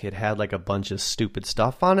back, it had like a bunch of stupid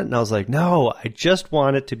stuff on it. And I was like, no, I just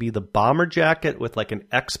want it to be the bomber jacket with like an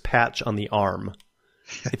X patch on the arm.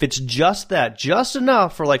 If it's just that, just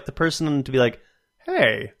enough for like the person to be like,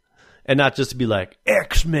 hey, and not just to be like,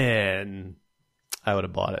 X-Men, I would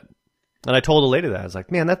have bought it. And I told a lady that. I was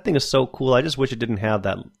like, man, that thing is so cool. I just wish it didn't have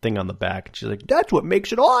that thing on the back. And she's like, that's what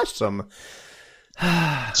makes it awesome.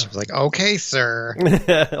 She was like, okay, sir.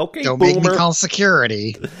 Okay, Don't boomer. make me call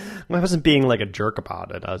security. I wasn't being like a jerk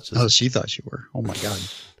about it. I was just. Oh, she thought you were. Oh, my God.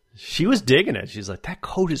 She was digging it. She's like, that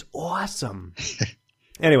coat is awesome.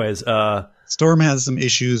 Anyways, Storm has some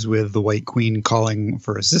issues with the White Queen calling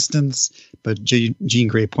for assistance, but Jean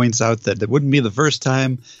Grey points out that it wouldn't be the first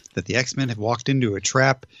time that the X-Men have walked into a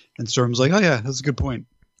trap, and Storm's like, oh yeah, that's a good point.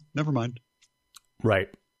 Never mind. Right.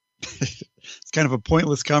 It's kind of a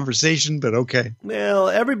pointless conversation, but okay. Well,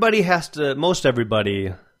 everybody has to, most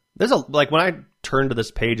everybody, there's a, like when I turned to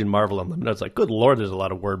this page in Marvel Unlimited, I was like, good Lord, there's a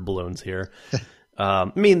lot of word balloons here.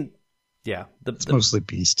 I mean, yeah. It's mostly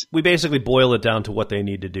Beast. We basically boil it down to what they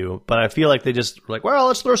need to do, but I feel like they just were like, well,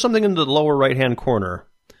 let's throw something into the lower right-hand corner.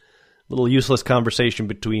 Little useless conversation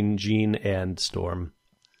between Jean and Storm.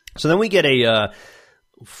 So then we get a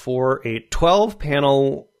 12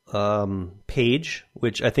 panel page,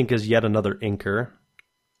 which I think is yet another inker.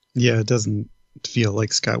 Yeah, it doesn't feel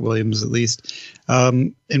like Scott Williams, at least.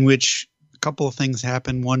 In which a couple of things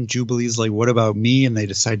happen. One, Jubilee's like, what about me? And they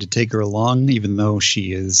decide to take her along, even though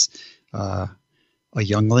she is a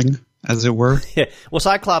youngling, as it were. Yeah. Well,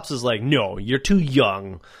 Cyclops is like, no, you're too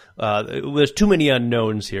young. There's too many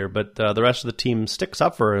unknowns here. But the rest of the team sticks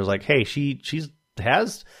up for her. Is like, hey, she's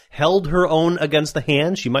has held her own against the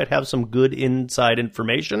hand. She might have some good inside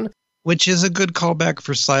information. Which is a good callback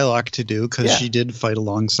for Psylocke to do, because she did fight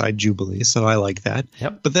alongside Jubilee, so I like that.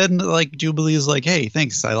 Yep. But then, like, Jubilee is like, hey,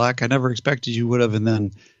 thanks, Psylocke. I never expected you would have. And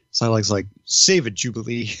then Psylocke's like, save it,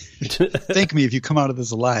 Jubilee. Thank me if you come out of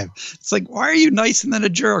this alive. It's like, why are you nice and then a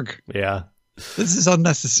jerk? Yeah. This is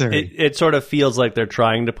unnecessary. It sort of feels like they're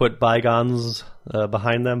trying to put bygones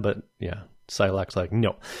behind them, but yeah. Psylocke's like,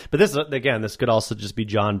 no. But this, again, this could also just be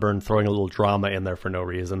John Byrne throwing a little drama in there for no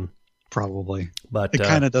reason. Probably. But it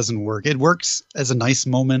kind of doesn't work. It works as a nice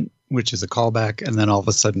moment, which is a callback, and then all of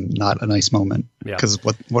a sudden not a nice moment. Because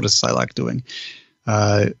what is Psylocke doing?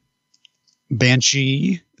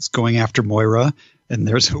 Banshee is going after Moira, and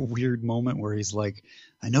there's a weird moment where he's like,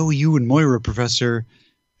 I know you and Moira, Professor.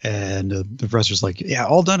 And the professor's like, yeah,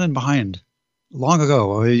 all done and behind. Long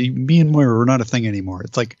ago. Me and Moira were not a thing anymore.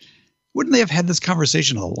 It's like, wouldn't they have had this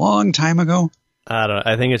conversation a long time ago? I don't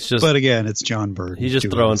know. I think it's just... But again, it's John Byrne. He's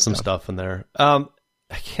just throwing some stuff in there.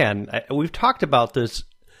 Again, we've talked about this.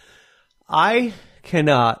 I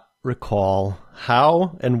cannot recall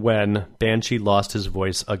how and when Banshee lost his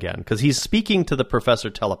voice again. Because he's speaking to the professor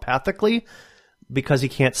telepathically because he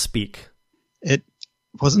can't speak.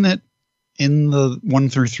 Wasn't it in the 1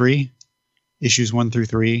 through 3? Issues 1 through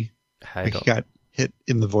 3? He got hit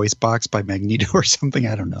in the voice box by Magneto or something.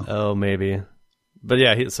 I don't know. Oh, maybe. But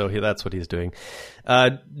yeah, that's what he's doing.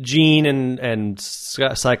 Jean and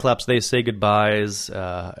Cyclops, they say goodbyes,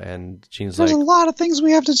 and Jean's There's a lot of things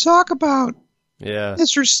we have to talk about. Yeah.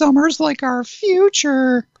 Mr. Summers like our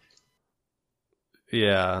future.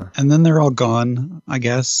 Yeah. And then they're all gone, I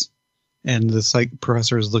guess. And the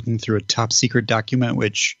professor is looking through a top secret document,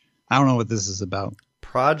 which I don't know what this is about.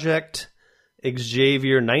 Project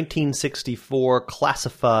Xavier 1964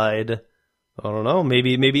 classified. I don't know.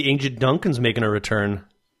 Maybe Agent Duncan's making a return.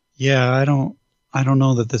 Yeah, I don't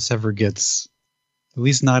know that this ever gets, at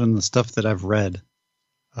least not in the stuff that I've read.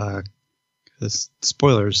 Because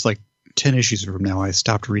spoilers, like 10 issues from now, I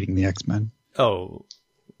stopped reading the X-Men. Oh,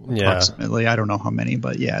 yeah. Approximately. I don't know how many,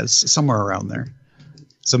 but yeah, it's somewhere around there.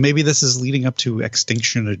 So maybe this is leading up to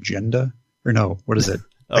Extinction Agenda? Or no, what is it?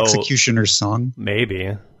 Executioner's Song?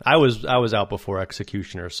 Maybe. I was out before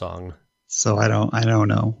Executioner's Song. So I don't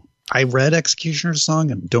know. I read Executioner's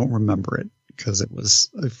Song and don't remember it because it was,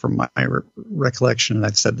 from my recollection, and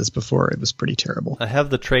I've said this before, it was pretty terrible. I have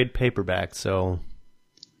the trade paperback, so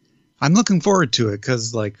I'm looking forward to it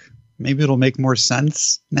because, like, maybe it'll make more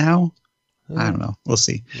sense now. I don't know. We'll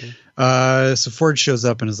see. So Ford shows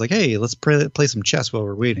up and is like, hey, let's play some chess while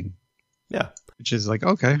we're waiting. Yeah. Which is like,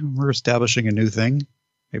 okay, we're establishing a new thing.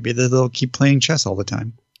 Maybe they'll keep playing chess all the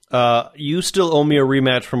time. You still owe me a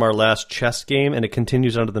rematch from our last chess game, and it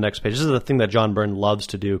continues on to the next page. This is the thing that John Byrne loves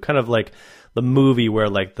to do, kind of like the movie where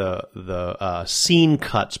like the scene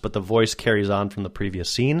cuts, but the voice carries on from the previous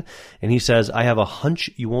scene. And he says, I have a hunch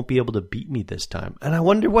you won't be able to beat me this time. And I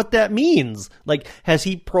wonder what that means. Like, has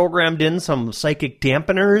he programmed in some psychic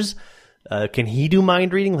dampeners? Can he do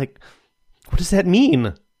mind reading? Like, what does that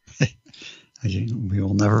mean? We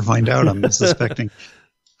will never find out, I'm suspecting.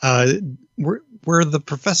 Were the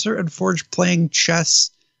Professor and Forge playing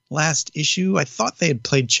chess last issue? I thought they had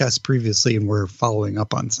played chess previously and were following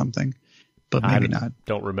up on something, but maybe not.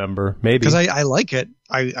 Don't remember. Maybe. Because I like it.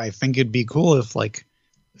 I think it'd be cool if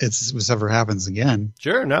this ever happens again.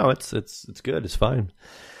 Sure. No, it's good. It's fine.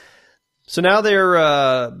 So now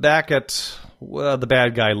they're back at the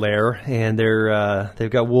bad guy lair, and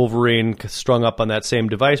they've got Wolverine strung up on that same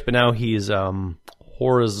device, but now he's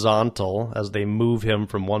horizontal as they move him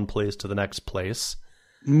from one place to the next place.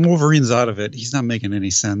 Wolverine's out of it. He's not making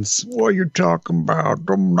any sense. What are you talking about?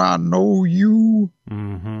 Don't I know you?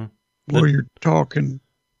 Mm-hmm. What are you talking?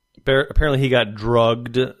 Apparently he got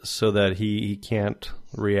drugged so that he can't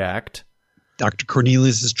react. Dr.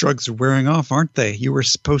 Cornelius's drugs are wearing off, aren't they? You were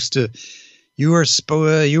slipping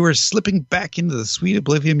back into the sweet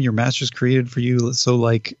oblivion your masters created for you,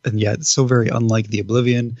 and yet so very unlike the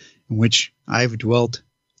oblivion in which I've dwelt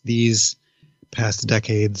these past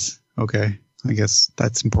decades. Okay, I guess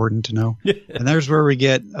that's important to know. And there's where we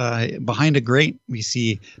get behind a grate. We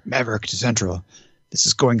see Maverick to Central. This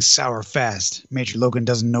is going sour fast. Major Logan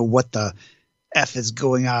doesn't know what the F is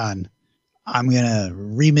going on. I'm going to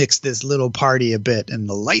remix this little party a bit, and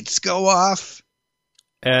the lights go off.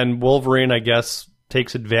 And Wolverine, I guess,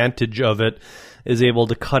 takes advantage of it, is able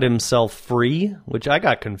to cut himself free, which I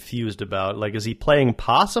got confused about. Like, is he playing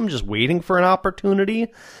possum, just waiting for an opportunity?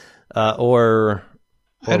 Or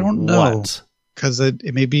I don't know. Because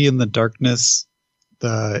it may be in the darkness.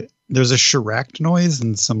 There's a shellacked noise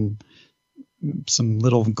and some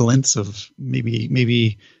little glints of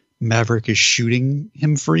maybe Maverick is shooting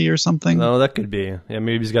him free or something. No, that could be. Yeah,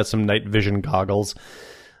 maybe he's got some night vision goggles.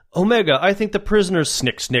 Omega, I think the prisoner's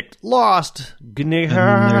snicked, lost. And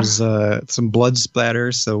there's some blood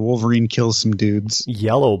splatter, so Wolverine kills some dudes.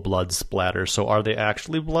 Yellow blood splatter. So are they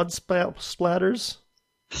actually blood splatters?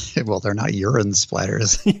 Well, they're not urine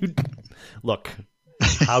splatters. Look,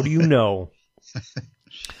 how do you know?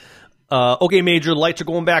 Okay, Major, lights are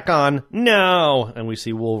going back on. No! And we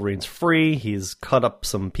see Wolverine's free. He's cut up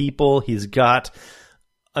some people. He's got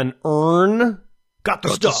an urn. Got the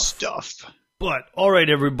stuff. But, all right,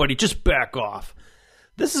 everybody, just back off.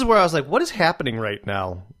 This is where I was like, what is happening right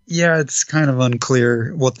now? Yeah, it's kind of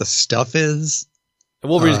unclear what the stuff is.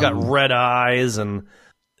 Wolverine's got red eyes, and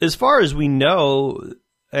as far as we know,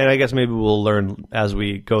 and I guess maybe we'll learn as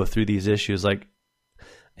we go through these issues, like,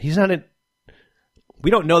 he's not in...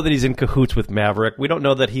 We don't know that he's in cahoots with Maverick. We don't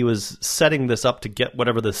know that he was setting this up to get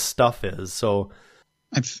whatever this stuff is. So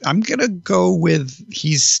I'm going to go with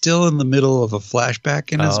he's still in the middle of a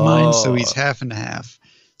flashback in his mind, so he's half and half.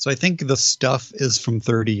 So I think the stuff is from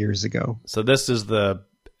 30 years ago. So this is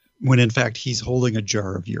when in fact he's holding a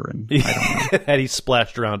jar of urine. I don't know. And he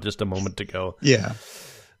splashed around just a moment ago. Yeah.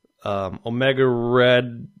 Omega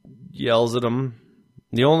Red yells at him.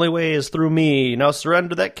 The only way is through me. Now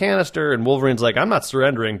surrender that canister. And Wolverine's like, I'm not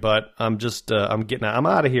surrendering, but I'm just, I'm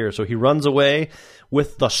out of here. So he runs away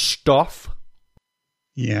with the stuff.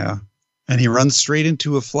 Yeah. And he runs straight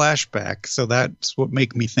into a flashback. So that's what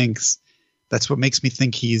makes me think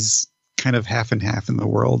he's kind of half and half in the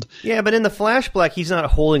world. Yeah, but in the flashback, he's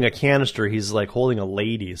not holding a canister. He's like holding a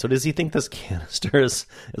lady. So does he think this canister is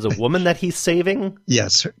a woman that he's saving?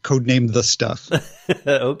 Yes. Codenamed the stuff.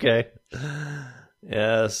 Okay.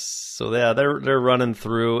 Yes, so yeah, they're running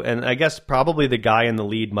through, and I guess probably the guy in the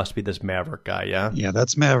lead must be this Maverick guy, yeah? Yeah,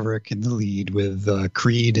 that's Maverick in the lead with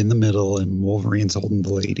Creed in the middle and Wolverine's holding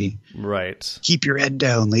the lady. Right. Keep your head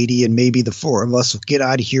down, lady, and maybe the four of us will get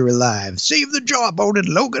out of here alive. Save the jawbone,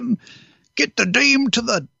 Logan. Get the dame to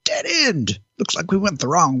the dead end. Looks like we went the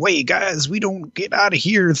wrong way, guys. We don't get out of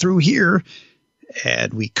here through here.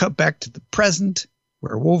 And we cut back to the present,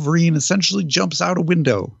 where Wolverine essentially jumps out a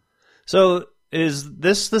window. So... is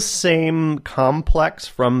this the same complex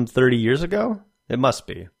from 30 years ago? It must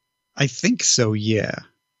be. I think so, yeah.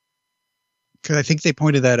 Because I think they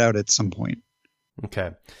pointed that out at some point.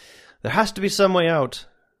 Okay. There has to be some way out.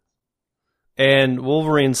 And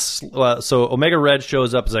Wolverine... so Omega Red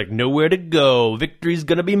shows up. Is like, nowhere to go. Victory's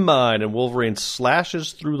going to be mine. And Wolverine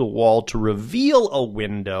slashes through the wall to reveal a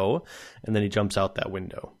window. And then he jumps out that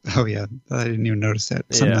window. Oh, yeah. I didn't even notice that.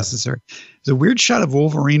 It's unnecessary. There's a weird shot of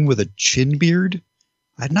Wolverine with a chin beard.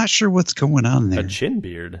 I'm not sure what's going on there. A chin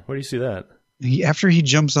beard? Where do you see that? After he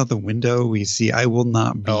jumps out the window, we see I will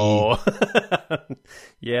not be. Oh.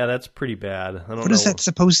 Yeah, that's pretty bad. I don't know. What is that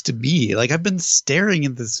supposed to be? Like, I've been staring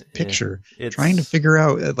at this picture, trying to figure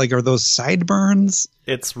out, like, are those sideburns?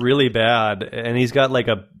 It's really bad. And he's got, like,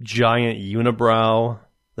 a giant unibrow.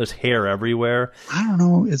 There's hair everywhere. I don't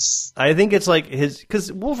know. I think it's like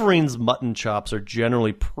because Wolverine's mutton chops are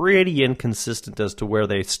generally pretty inconsistent as to where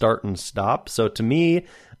they start and stop. So to me,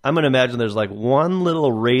 I'm going to imagine there's like one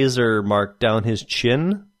little razor mark down his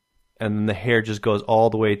chin, and then the hair just goes all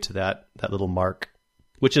the way to that little mark,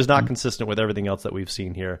 which is not consistent with everything else that we've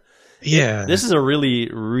seen here. Yeah. This is a really,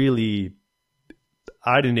 really,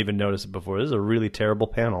 I didn't even notice it before. This is a really terrible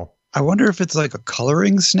panel. I wonder if it's like a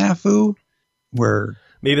coloring snafu where...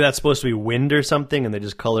 Maybe that's supposed to be wind or something, and they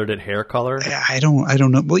just colored it hair color. I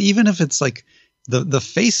don't know. Well, even if it's like the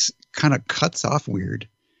face kind of cuts off weird.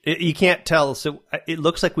 You can't tell. So it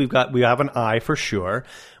looks like we have an eye for sure.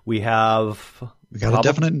 We got a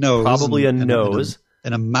definite nose, probably a nose,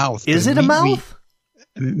 and a mouth. Is it a mouth?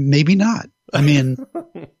 Maybe not. I mean,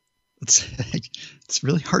 it's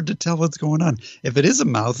really hard to tell what's going on. If it is a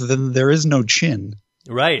mouth, then there is no chin,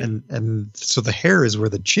 right? And so the hair is where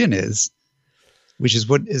the chin is. Which is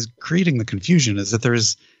what is creating the confusion, is that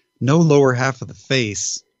there's no lower half of the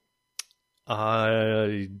face.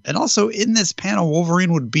 And also in this panel,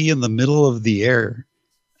 Wolverine would be in the middle of the air.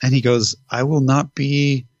 And he goes, I will not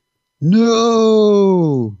be...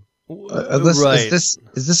 No! Right. Is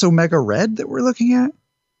this Omega Red that we're looking at?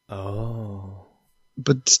 Oh.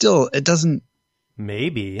 But still, it doesn't...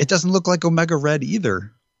 Maybe. It doesn't look like Omega Red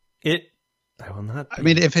either. I will not be. I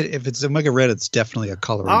mean, if it's Omega Red, it's definitely a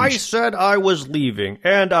color. I said I was leaving,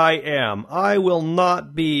 and I am. I will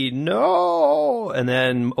not be. No. And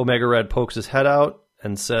then Omega Red pokes his head out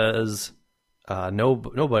and says,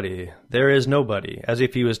 nobody. There is nobody. As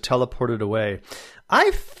if he was teleported away.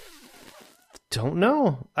 I don't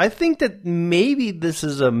know. I think that maybe this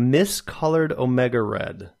is a miscolored Omega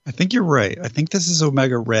Red. I think you're right. I think this is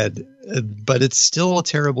Omega Red, but it's still a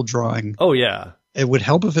terrible drawing. Oh, yeah. It would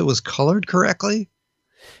help if it was colored correctly.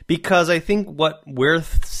 Because I think what we're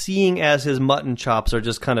seeing as his mutton chops are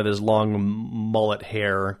just kind of his long mullet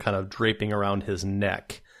hair kind of draping around his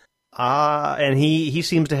neck. And he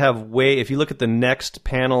seems to have if you look at the next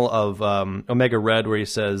panel of Omega Red where he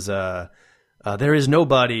says, there is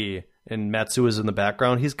nobody, and Matsuo's in the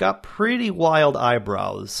background, he's got pretty wild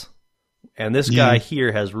eyebrows. And this guy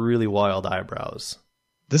here has really wild eyebrows.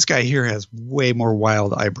 This guy here has way more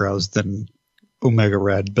wild eyebrows than Omega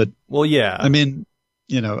Red, but well, yeah. I mean,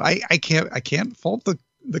 I can't fault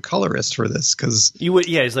the colorist for this because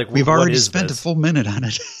he's like, we've already spent a full minute on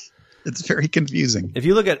it. It's very confusing. If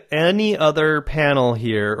you look at any other panel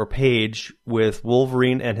here or page with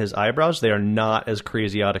Wolverine and his eyebrows, they are not as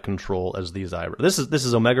crazy out of control as these eyebrows. This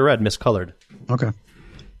is Omega Red miscolored. Okay.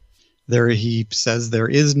 There he says there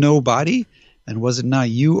is no body, and was it not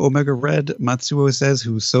you, Omega Red? Matsuo says,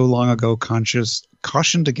 who so long ago cautioned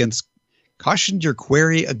your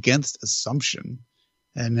query against assumption.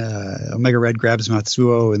 And Omega Red grabs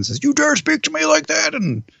Matsuo and says, you dare speak to me like that?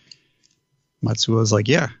 And Matsuo's like,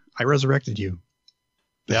 yeah, I resurrected you.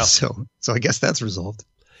 Yeah. So I guess that's resolved.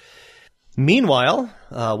 Meanwhile,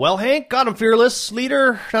 Hank, got him, fearless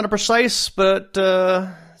leader, not a precise, but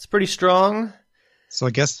it's pretty strong. So I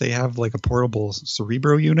guess they have like a portable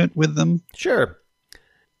Cerebro unit with them? Sure.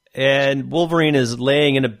 And Wolverine is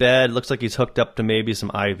laying in a bed. Looks like he's hooked up to maybe some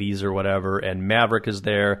IVs or whatever. And Maverick is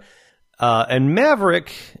there. And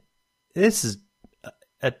Maverick, this is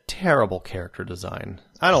a terrible character design.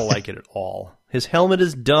 I don't like it at all. His helmet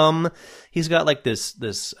is dumb. He's got like this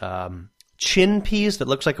chin piece that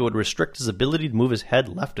looks like it would restrict his ability to move his head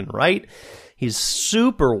left and right. He's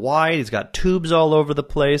super wide. He's got tubes all over the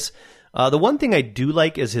place. The one thing I do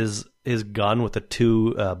like is his gun with the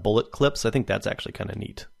two bullet clips. I think that's actually kind of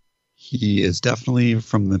neat. He is definitely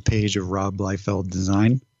from the page of Rob Liefeld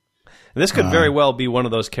design. And this could very well be one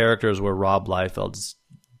of those characters where Rob Liefeld's,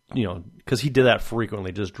 because he did that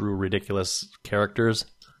frequently, just drew ridiculous characters.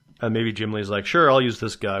 And maybe Jim Lee's like, sure, I'll use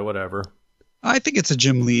this guy, whatever. I think it's a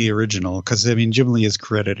Jim Lee original because, Jim Lee is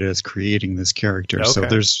credited as creating this character. Okay. So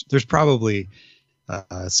there's probably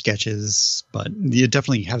sketches, but it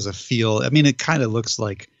definitely has a feel. I mean, it kind of looks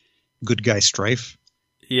like Good Guy Strife.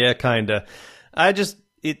 Yeah, kind of.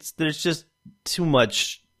 There's just too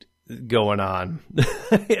much going on.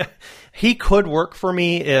 He could work for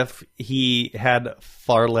me if he had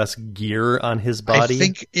far less gear on his body. I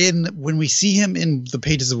think when we see him in the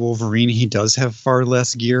pages of Wolverine, he does have far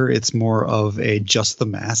less gear. It's more of just the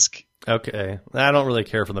mask. Okay. I don't really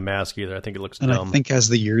care for the mask either. I think it looks dumb. I think as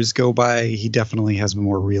the years go by, he definitely has a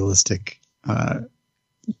more realistic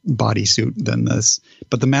bodysuit than this.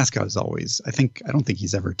 But the mask is always, I don't think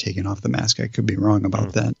he's ever taken off the mask. I could be wrong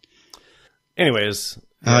about that. Anyways.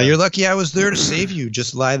 You're lucky I was there to save you.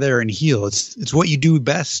 Just lie there and heal. It's what you do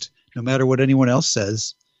best, no matter what anyone else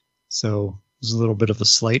says. So there's a little bit of a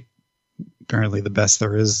slight apparently the best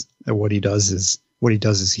there is at what he does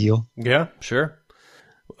is heal. Yeah, sure.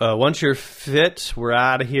 Once you're fit, we're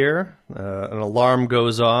out of here. An alarm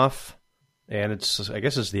goes off, and I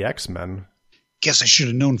guess it's the X-Men. Guess I should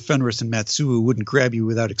have known Fenris and Matsuo wouldn't grab you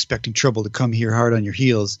without expecting trouble to come here hard on your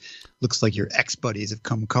heels. Looks like your ex-buddies have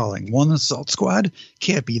come calling. One assault squad?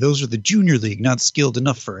 Can't be. Those are the Junior League, not skilled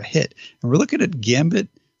enough for a hit. And we're looking at Gambit,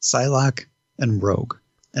 Psylocke, and Rogue.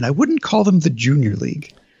 And I wouldn't call them the Junior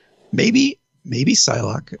League. Maybe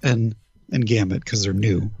Psylocke and Gambit because they're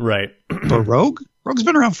new. Right. But Rogue's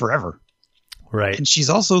been around forever. Right. And she's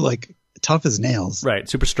also like tough as nails. Right.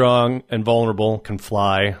 Super strong and vulnerable, can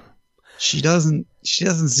fly. She doesn't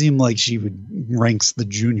seem like she would ranks the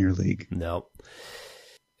Junior League. No.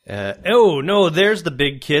 No, there's the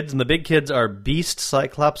big kids, and the big kids are Beast,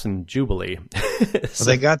 Cyclops, and Jubilee. So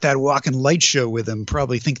they got that walking light show with them.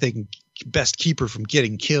 Probably think they can best keep her from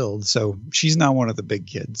getting killed. So she's not one of the big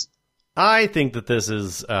kids. I think that this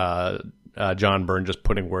is John Byrne just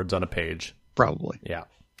putting words on a page. Probably. Yeah.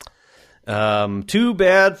 Too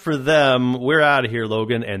bad for them. We're out of here,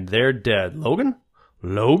 Logan, and they're dead. Logan?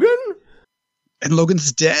 And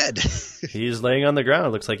Logan's dead. He's laying on the ground. It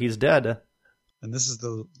looks like he's dead. And this is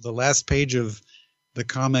the last page of the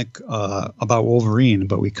comic about Wolverine,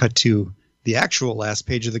 but we cut to the actual last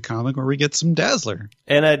page of the comic where we get some Dazzler.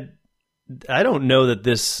 And I don't know that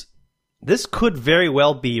this could very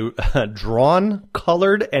well be drawn,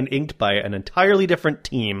 colored, and inked by an entirely different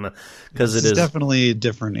team, because it is definitely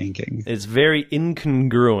different inking. It's very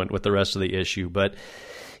incongruent with the rest of the issue, but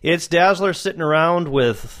it's Dazzler sitting around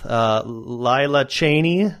with Lila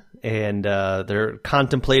Cheney, and they're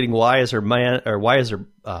contemplating why is her memories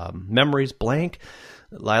blank.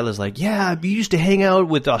 Lila's like, yeah, you used to hang out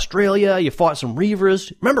with Australia. You fought some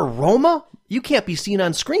Reavers. Remember Roma? You can't be seen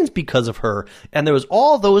on screens because of her. And there was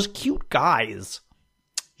all those cute guys.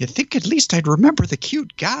 You think at least I'd remember the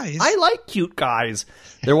cute guys. I like cute guys.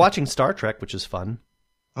 They're watching Star Trek, which is fun.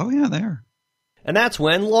 Oh, yeah, they are. And that's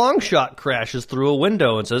when Longshot crashes through a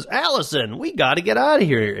window and says, Allison, we got to get out of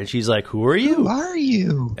here. And she's like, who are you? Who are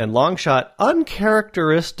you? And Longshot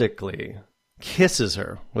uncharacteristically kisses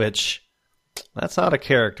her, which that's not a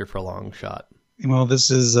character for Longshot. Well, this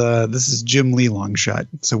is Jim Lee Longshot.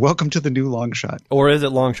 So welcome to the new Longshot. Or is it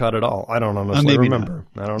Longshot at all? I don't honestly remember.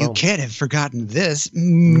 Not. I don't know. You can't have forgotten this.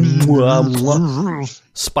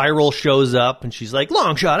 Spiral shows up and she's like,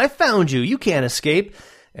 Longshot, I found you. You can't escape.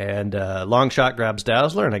 And Longshot grabs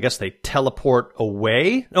Dazzler, and I guess they teleport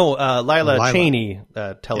away. No, Lila Cheney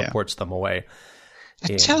teleports them away. A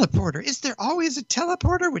teleporter? Is there always a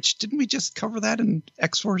teleporter? Didn't we just cover that in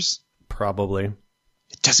X-Force? Probably.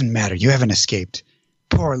 It doesn't matter. You haven't escaped.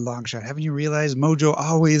 Poor Longshot. Haven't you realized Mojo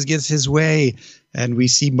always gets his way? And we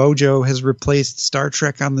see Mojo has replaced Star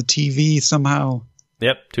Trek on the TV somehow.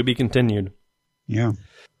 Yep, to be continued. Yeah.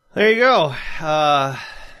 There you go.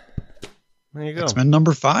 There you go. X-Men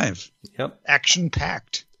number 5. Yep.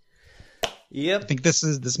 Action-packed. Yep. I think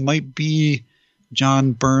this might be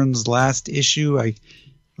John Byrne's last issue. I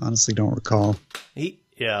honestly don't recall. It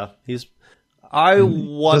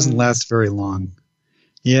doesn't last very long.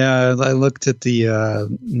 Yeah, I looked at the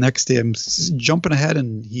next day. I'm jumping ahead,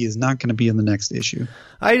 and he is not going to be in the next issue.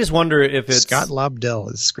 I just wonder if it's Scott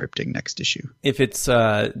Lobdell is scripting next issue. If it's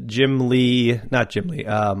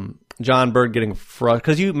John Byrne getting frustrated,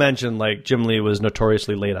 because you mentioned like Jim Lee was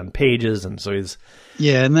notoriously late on pages, and so he's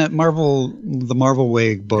and that the Marvel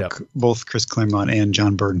Way book, both Chris Claremont and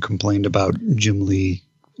John Byrne complained about Jim Lee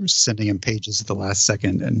sending him pages at the last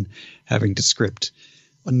second and having to script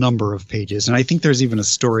a number of pages. And I think there's even a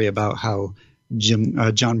story about how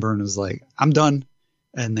John Byrne was like, I'm done.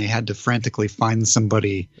 And they had to frantically find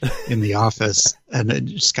somebody in the office.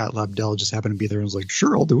 And Scott Lobdell just happened to be there and was like,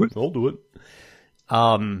 sure, I'll do it.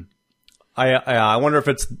 I wonder if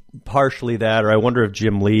it's partially that, or I wonder if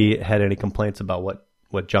Jim Lee had any complaints about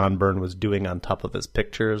what John Byrne was doing on top of his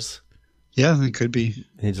pictures. Yeah, it could be.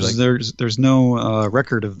 Like, there's no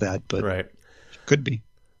record of that, but right. It could be.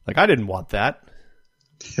 Like, I didn't want that.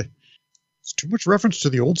 It's too much reference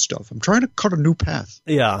to the old stuff. I'm trying to cut a new path.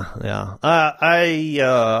 Yeah.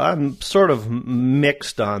 I'm sort of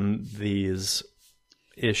mixed on these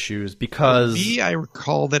issues because... For me, I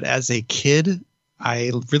recall that as a kid,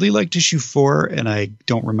 I really liked issue 4, and I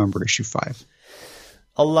don't remember issue 5.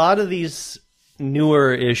 A lot of these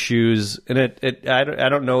newer issues, and I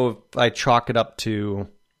don't know if I chalk it up to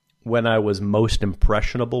when I was most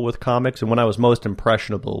impressionable with comics, and when I was most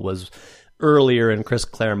impressionable was earlier in Chris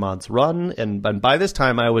Claremont's run, and by this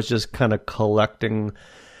time I was just kind of collecting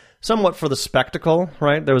somewhat for the spectacle,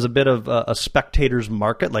 right? There was a bit of a spectator's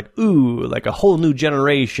market, like, ooh, like a whole new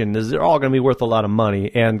generation. They're all going to be worth a lot of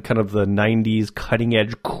money, and kind of the 90s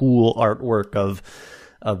cutting-edge cool artwork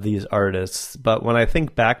of these artists. But when I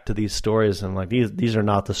think back to these stories, I'm like, these are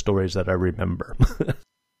not the stories that I remember.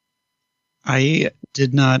 I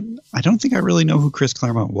don't think I really know who Chris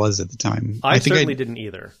Claremont was at the time. I certainly didn't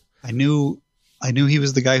either. I knew he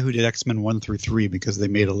was the guy who did X-Men 1 through 3 because they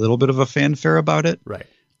made a little bit of a fanfare about it. Right.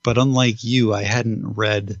 But unlike you, I hadn't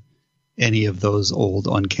read any of those old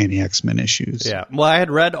Uncanny X-Men issues. Yeah. Well, I had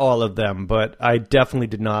read all of them, but I definitely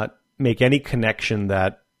did not make any connection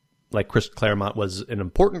that, like, Chris Claremont was an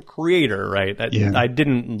important creator, right? I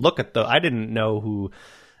didn't look at I didn't know who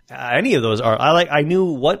any of those are. I knew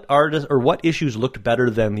what artists or what issues looked better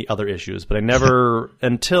than the other issues, but I never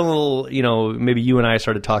until, maybe you and I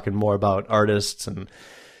started talking more about artists, and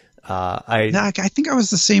I think I was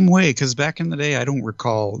the same way, because back in the day, I don't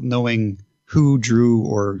recall knowing who drew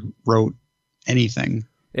or wrote anything.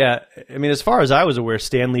 Yeah, I mean, as far as I was aware,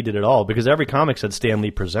 Stan Lee did it all, because every comic said Stan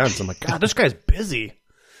Lee Presents. I'm like, God, this guy's busy.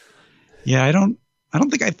 Yeah, I don't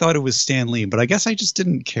think I thought it was Stan Lee, but I guess I just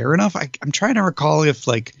didn't care enough. I'm trying to recall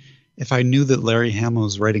if I knew that Larry Hama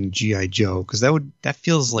was writing G.I. Joe, because that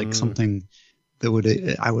feels like something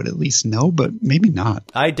that I would at least know, but maybe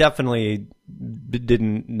not. I definitely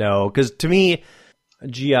didn't know, because to me,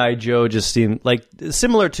 G.I. Joe just seemed like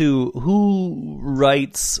similar to who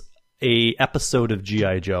writes a episode of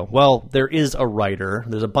G.I. Joe. Well, there is a writer.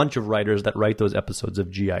 There's a bunch of writers that write those episodes of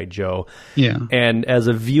G.I. Joe. Yeah. And as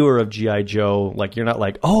a viewer of G.I. Joe, like, you're not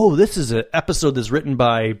like, oh, this is an episode that's written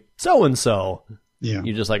by so-and-so. Yeah.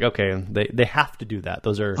 You're just like, okay, they have to do that.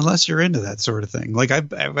 Those are... Unless you're into that sort of thing. Like,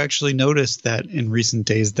 I've actually noticed that in recent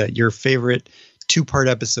days that your favorite 2-part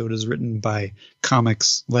episode is written by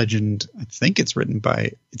comics legend. I think it's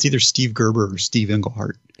either Steve Gerber or Steve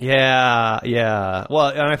Englehart. Yeah. Well,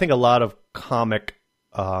 and I think a lot of comic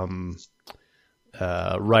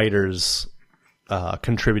writers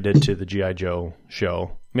contributed to the G.I. Joe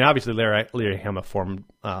show. I mean, obviously, Larry Hama formed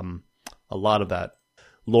a lot of that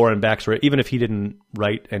lore and backstory, even if he didn't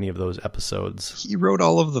write any of those episodes. He wrote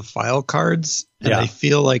all of the file cards, and I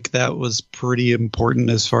feel like that was pretty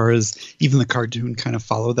important as far as even the cartoon kind of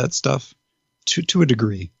followed that stuff to a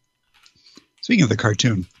degree. Speaking of the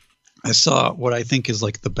cartoon, I saw what I think is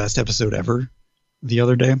like the best episode ever the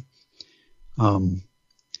other day. Zartan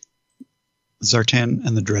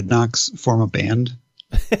and the Dreadnoks form a band.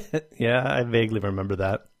 Yeah, I vaguely remember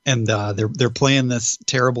that. And they're playing this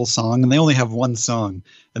terrible song, and they only have one song,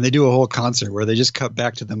 and they do a whole concert where they just cut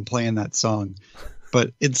back to them playing that song.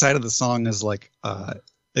 But inside of the song is like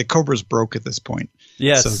the Cobra's broke at this point.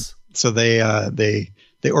 Yes. So they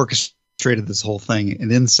orchestrated this whole thing,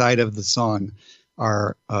 and inside of the song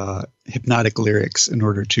are hypnotic lyrics in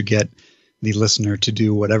order to get the listener to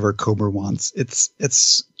do whatever Cobra wants.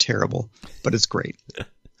 It's terrible, but it's great.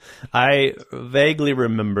 I vaguely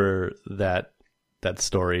remember that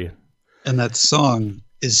story. And that song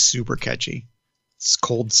is super catchy. It's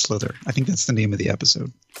Cold Slither. I think that's the name of the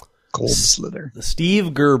episode. Cold Slither.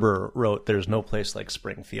 Steve Gerber wrote There's No Place Like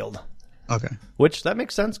Springfield. Okay. Which, that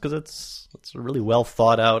makes sense, because it's a really well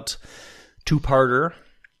thought out 2-parter.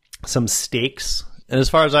 Some stakes. And as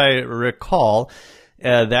far as I recall,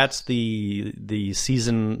 that's the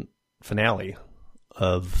season finale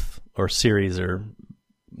or series, or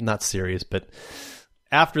not series, but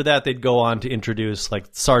after that they'd go on to introduce like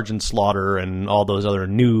Sergeant Slaughter and all those other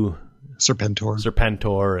new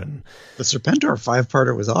Serpentor, and the Serpentor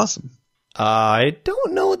 5-parter was awesome. I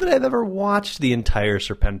don't know that I've ever watched the entire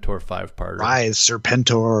Serpentor 5-parter. Rise,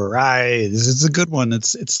 Serpentor, rise! It's a good one.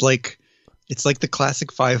 It's like the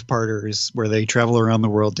classic 5-parters where they travel around the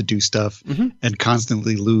world to do stuff and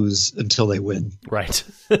constantly lose until they win. Right.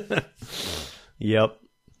 Yep.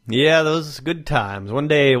 Yeah, those good times. One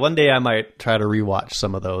day I might try to rewatch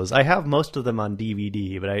some of those. I have most of them on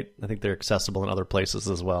DVD, but I think they're accessible in other places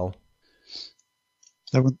as well.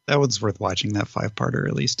 That one's worth watching, that 5-parter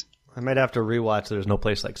at least. I might have to rewatch There's No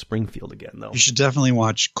Place Like Springfield again, though. You should definitely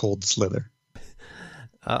watch Cold Slither.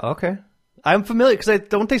 Okay. I'm familiar, because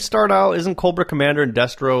don't they start out, isn't Cobra Commander and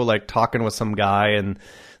Destro like talking with some guy, and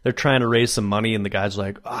they're trying to raise some money, and the guy's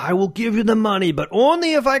like, I will give you the money, but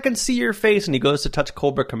only if I can see your face. And he goes to touch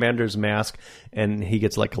Cobra Commander's mask, and he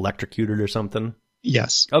gets like electrocuted or something.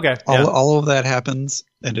 Yes. Okay. All of that happens,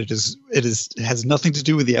 and it has nothing to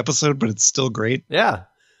do with the episode, but it's still great. Yeah.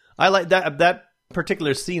 I like that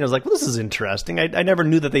particular scene. I was like, well, this is interesting. I never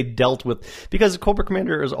knew that they dealt with, because Cobra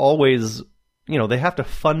Commander is always, they have to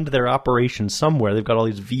fund their operation somewhere. They've got all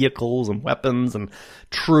these vehicles and weapons and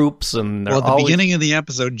troops, and at the beginning of the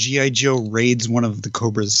episode, G.I. Joe raids one of the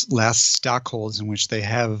Cobra's last stockholds, in which they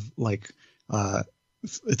have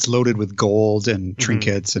it's loaded with gold and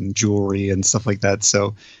trinkets and jewelry and stuff like that.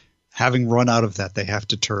 So having run out of that, they have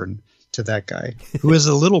to turn to that guy, who is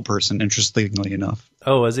a little person, interestingly enough.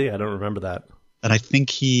 Oh, is he? I don't remember that. And I think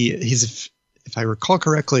he's, if I recall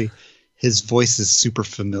correctly, his voice is super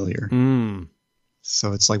familiar.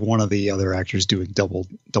 So it's like one of the other actors doing double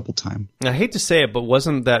time. I hate to say it, but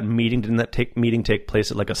didn't that meeting take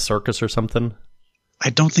place at like a circus or something? I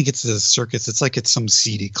don't think it's a circus. It's like it's some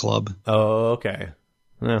seedy club. Oh, okay.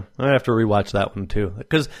 Yeah, I have to rewatch that one too.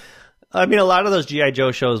 Because, I mean, a lot of those G.I.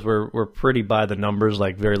 Joe shows were pretty by the numbers,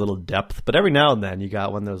 like very little depth. But every now and then you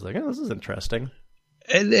got one that was like, oh, this is interesting.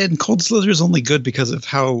 And Cold Slither is only good because of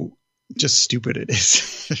how just stupid it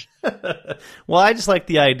is. Well, I just like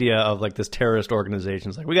the idea of like this terrorist organization.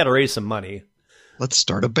 It's like, we got to raise some money. Let's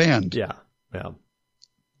start a band. Yeah.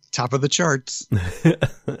 Top of the charts.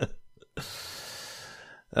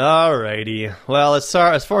 Alrighty. Well,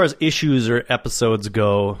 as far as issues or episodes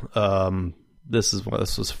go, this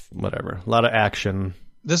was whatever. A lot of action.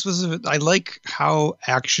 I like how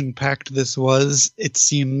action packed this was. It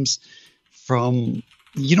seems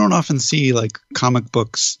you don't often see like comic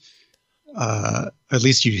books, at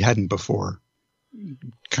least you hadn't before,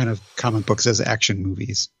 kind of comic books as action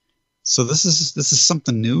movies. So this is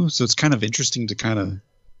something new. So it's kind of interesting to kind of,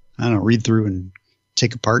 I don't know, read through and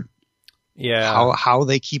take apart. Yeah. How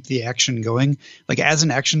they keep the action going. Like as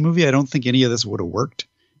an action movie, I don't think any of this would have worked.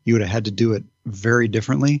 You would have had to do it very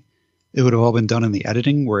differently. It would have all been done in the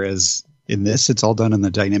editing, whereas in this, it's all done in the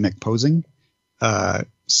dynamic posing.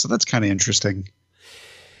 So that's kind of interesting.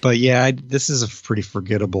 But yeah, this is a pretty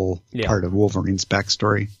forgettable part of Wolverine's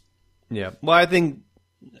backstory. Yeah. Well, I think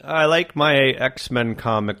I like my X-Men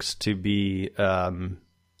comics to be a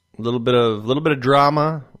little bit of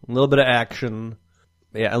drama, a little bit of action,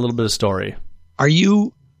 a little bit of story. Are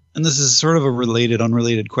you, and this is sort of a related,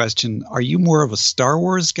 unrelated question, are you more of a Star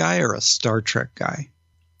Wars guy or a Star Trek guy?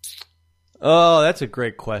 Oh, that's a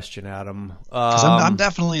great question, Adam. 'Cause I'm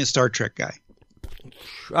definitely a Star Trek guy.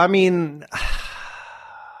 I mean,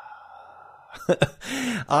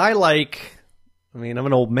 I'm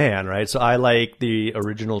an old man, right? So I like the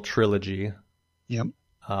original trilogy. Yep.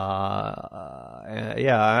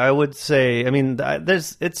 I would say, I mean,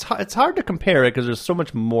 it's hard to compare it because there's so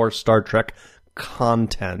much more Star Trek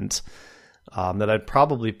content that I'd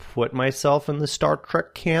probably put myself in the Star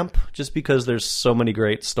Trek camp just because there's so many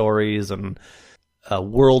great stories and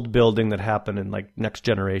world building that happen in like Next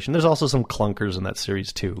Generation. There's also some clunkers in that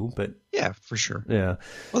series too, but yeah, for sure. Yeah.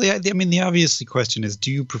 Well, the obvious question is,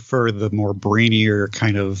 do you prefer the more brainier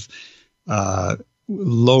kind of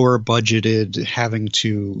lower budgeted, having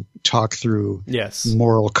to talk through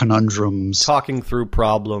moral conundrums, talking through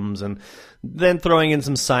problems, and then throwing in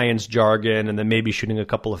some science jargon, and then maybe shooting a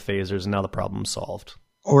couple of phasers, and now the problem's solved?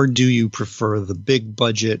 Or do you prefer the big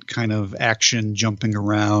budget kind of action, jumping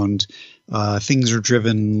around? Things are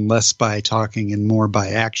driven less by talking and more by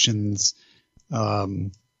actions,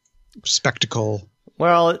 spectacle.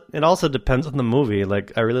 Well, it also depends on the movie.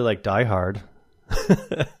 Like, I really like Die Hard.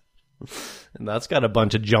 And that's got a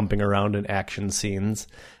bunch of jumping around and action scenes.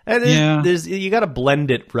 And you got to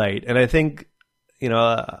blend it right. And I think,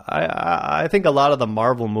 I think a lot of the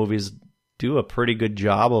Marvel movies do a pretty good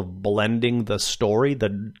job of blending the story,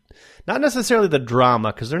 not necessarily the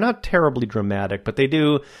drama, because they're not terribly dramatic, but they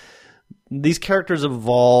do. These characters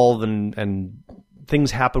evolve and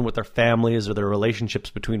things happen with their families or their relationships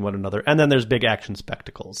between one another. And then there's big action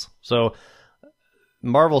spectacles. So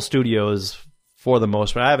Marvel Studios, for the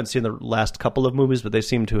most part, I haven't seen the last couple of movies, but they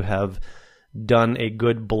seem to have done a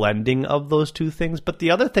good blending of those two things. But the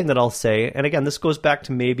other thing that I'll say, and again, this goes back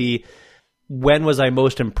to maybe when was I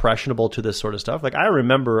most impressionable to this sort of stuff? Like, I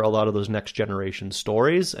remember a lot of those Next Generation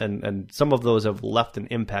stories, and some of those have left an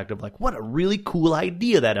impact of like, what a really cool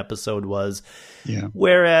idea that episode was. Yeah.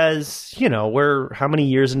 Whereas, we're how many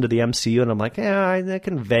years into the MCU, and I'm like, I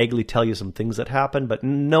can vaguely tell you some things that happened, but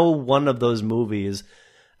no one of those movies,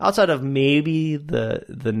 outside of maybe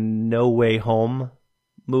the No Way Home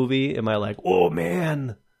movie, am I like, oh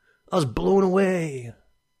man, I was blown away.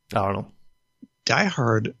 I don't know. Die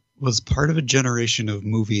Hard was part of a generation of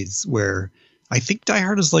movies where I think Die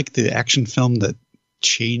Hard is like the action film that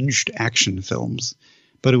changed action films,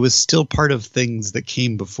 but it was still part of things that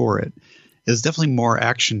came before it. It was definitely more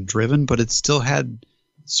action driven, but it still had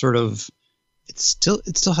it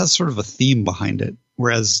still has sort of a theme behind it.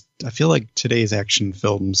 Whereas I feel like today's action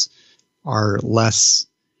films are less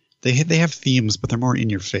they have themes, but they're more in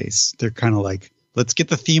your face. They're kind of like, let's get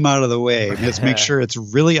the theme out of the way. Let's make sure it's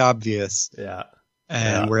really obvious. Yeah.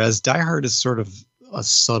 And whereas Die Hard is sort of a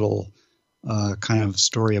subtle kind of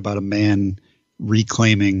story about a man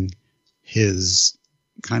reclaiming his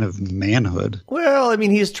kind of manhood. Well, I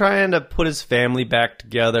mean, he's trying to put his family back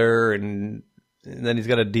together, and then he's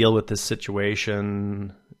got to deal with this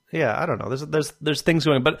situation. Yeah, I don't know. There's things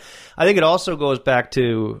going, but I think it also goes back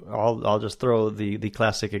to I'll just throw the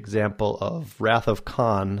classic example of Wrath of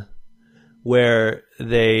Khan, where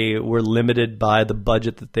they were limited by the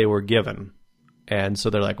budget that they were given, and so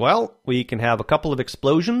they're like, well, we can have a couple of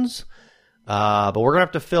explosions, but we're gonna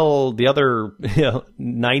have to fill the other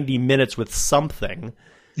 90 minutes with something.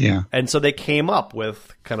 Yeah, and so they came up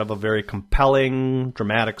with kind of a very compelling,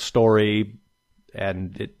 dramatic story.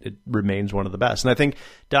 And it remains one of the best. And I think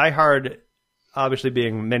Die Hard, obviously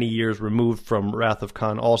being many years removed from Wrath of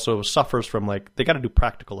Khan, also suffers from, like, they got to do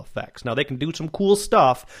practical effects. Now, they can do some cool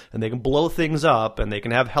stuff, and they can blow things up, and they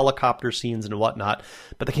can have helicopter scenes and whatnot,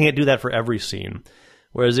 but they can't do that for every scene.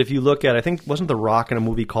 Whereas if you look at, I think, wasn't The Rock in a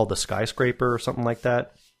movie called The Skyscraper or something like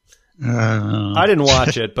that? I didn't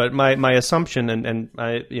watch it, but my assumption, and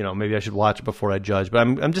I, maybe I should watch it before I judge, but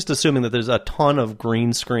I'm just assuming that there's a ton of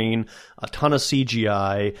green screen, a ton of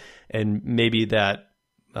CGI, and maybe that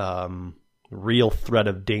real threat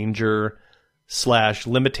of danger /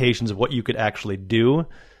 limitations of what you could actually do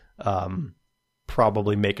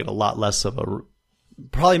probably make it a lot less of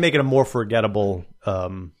probably make it a more forgettable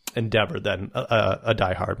endeavor than a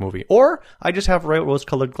Die Hard movie. Or I just have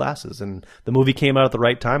rose-colored glasses, and the movie came out at the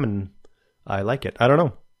right time, and I like it. I don't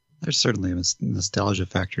know. There's certainly a nostalgia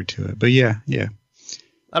factor to it, but yeah. I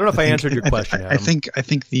don't know if I answered your question, I think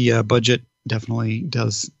the budget definitely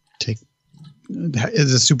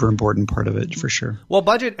is a super important part of it, for sure. Well,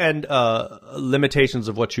 budget and limitations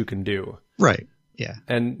of what you can do. Right, yeah.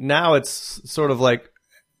 And now it's sort of like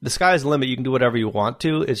the sky's the limit. You can do whatever you want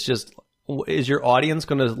to. It's just, is your audience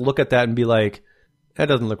going to look at that and be like, that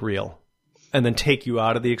doesn't look real, and then take you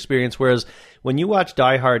out of the experience? Whereas when you watch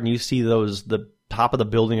Die Hard and you see the top of the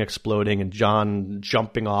building exploding and John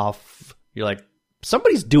jumping off, you're like,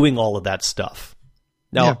 somebody's doing all of that stuff.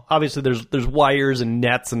 Now, obviously, there's wires and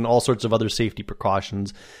nets and all sorts of other safety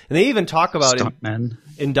precautions, and they even talk about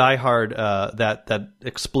in Die Hard that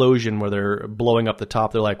explosion where they're blowing up the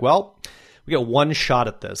top. They're like, well, we got one shot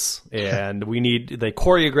at this, and they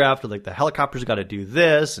choreographed, like, the helicopter's got to do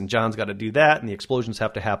this, and John's got to do that, and the explosions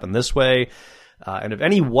have to happen this way. And if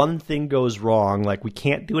any one thing goes wrong, like, we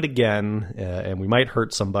can't do it again, and we might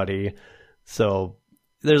hurt somebody. So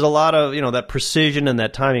there's a lot of, that precision and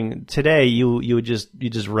that timing. Today, you would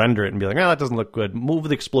just render it and be like, oh, that doesn't look good. Move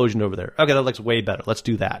the explosion over there. Okay, that looks way better. Let's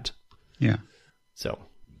do that. Yeah. So,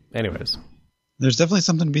 anyways. There's definitely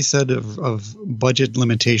something to be said of budget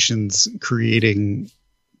limitations creating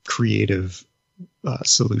creative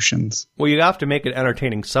solutions. Well, you have to make it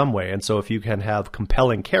entertaining some way. And so if you can have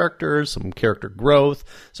compelling characters, some character growth,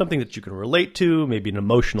 something that you can relate to, maybe an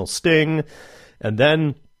emotional sting, and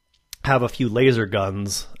then have a few laser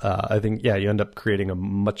guns, I think, you end up creating a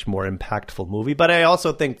much more impactful movie. But I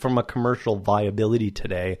also think from a commercial viability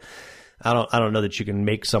today, I don't know that you can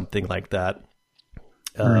make something like that.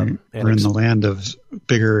 We're in the land of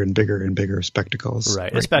bigger and bigger and bigger spectacles.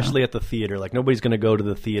 Right, especially at the theater. Like, nobody's going to go to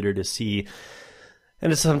the theater to see.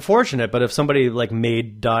 And it's unfortunate, but if somebody, like,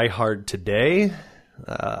 made Die Hard today,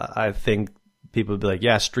 I think people would be like,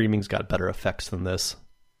 yeah, streaming's got better effects than this.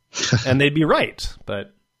 And they'd be right.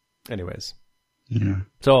 But anyways. Yeah.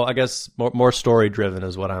 So I guess more story-driven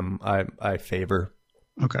is what I favor.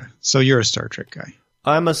 Okay. So you're a Star Trek guy.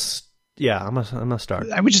 I'm a Star.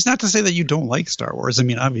 Which is not to say that you don't like Star Wars. I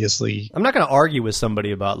mean, obviously, I'm not going to argue with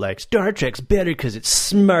somebody about, like, Star Trek's better because it's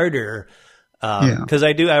smarter. Because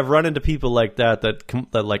I've run into people like that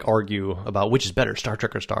like argue about which is better, Star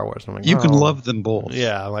Trek or Star Wars. I'm like, you can love them both.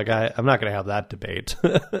 Yeah, like I'm not going to have that debate.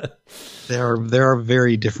 There are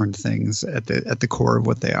very different things at the core of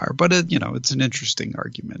what they are, but it's an interesting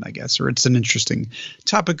argument, I guess, or it's an interesting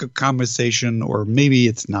topic of conversation, or maybe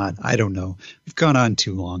it's not. I don't know. We've gone on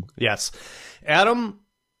too long. Yes, Adam.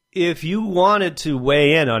 If you wanted to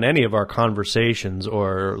weigh in on any of our conversations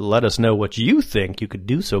or let us know what you think, you could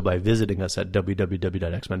do so by visiting us at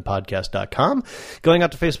www.xmenpodcast.com, going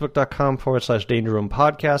out to facebook.com/Danger Room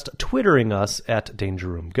Podcast, twittering us at Danger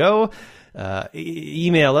Room Go,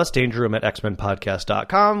 email us,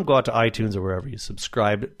 dangerroom@xmenpodcast.com, go out to iTunes or wherever you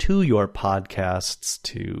subscribe to your podcasts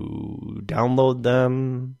to download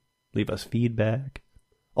them, leave us feedback.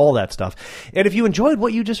 all that stuff. And if you enjoyed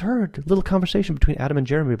what you just heard, a little conversation between Adam and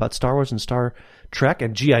Jeremy about Star Wars and Star Trek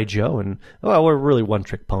and G.I. Joe, and we're really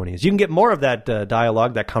one-trick ponies. You can get more of that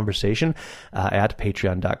dialogue, that conversation, at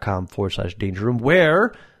patreon.com/Danger Room,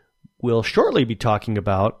 where we'll shortly be talking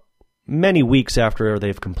about, many weeks after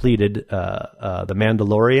they've completed The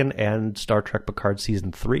Mandalorian and Star Trek Picard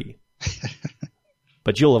Season 3.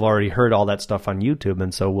 But you'll have already heard all that stuff on YouTube,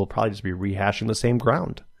 and so we'll probably just be rehashing the same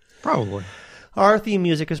ground. Probably. Our theme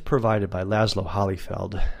music is provided by Laszlo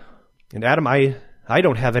Holyfeld. And Adam, I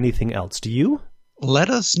don't have anything else. Do you? Let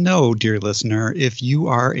us know, dear listener, if you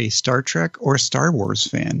are a Star Trek or Star Wars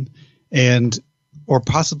fan, or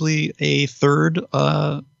possibly a third,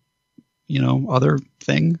 other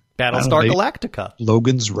thing. Battlestar Galactica.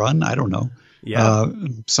 Logan's Run. I don't know. Yeah.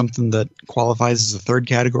 Something that qualifies as a third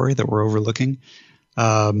category that we're overlooking.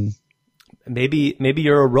 Maybe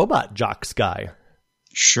you're a robot jocks guy.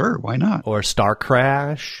 Sure, why not? Or Star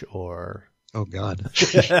Crash, or... Oh, God.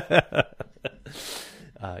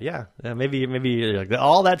 Maybe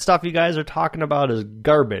all that stuff you guys are talking about is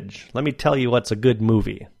garbage. Let me tell you what's a good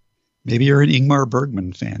movie. Maybe you're an Ingmar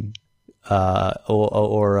Bergman fan.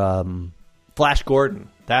 Or Flash Gordon.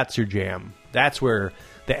 That's your jam. That's where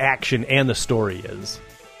the action and the story is.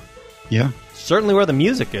 Yeah. Certainly where the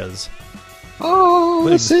music is. Oh,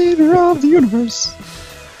 the savior of the universe.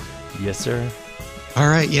 Yes, sir. All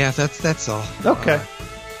right, yeah, that's all. Okay.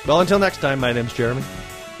 Well, until next time, my name's Jeremy.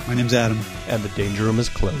 My name's Adam. And the Danger Room is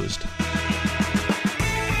closed.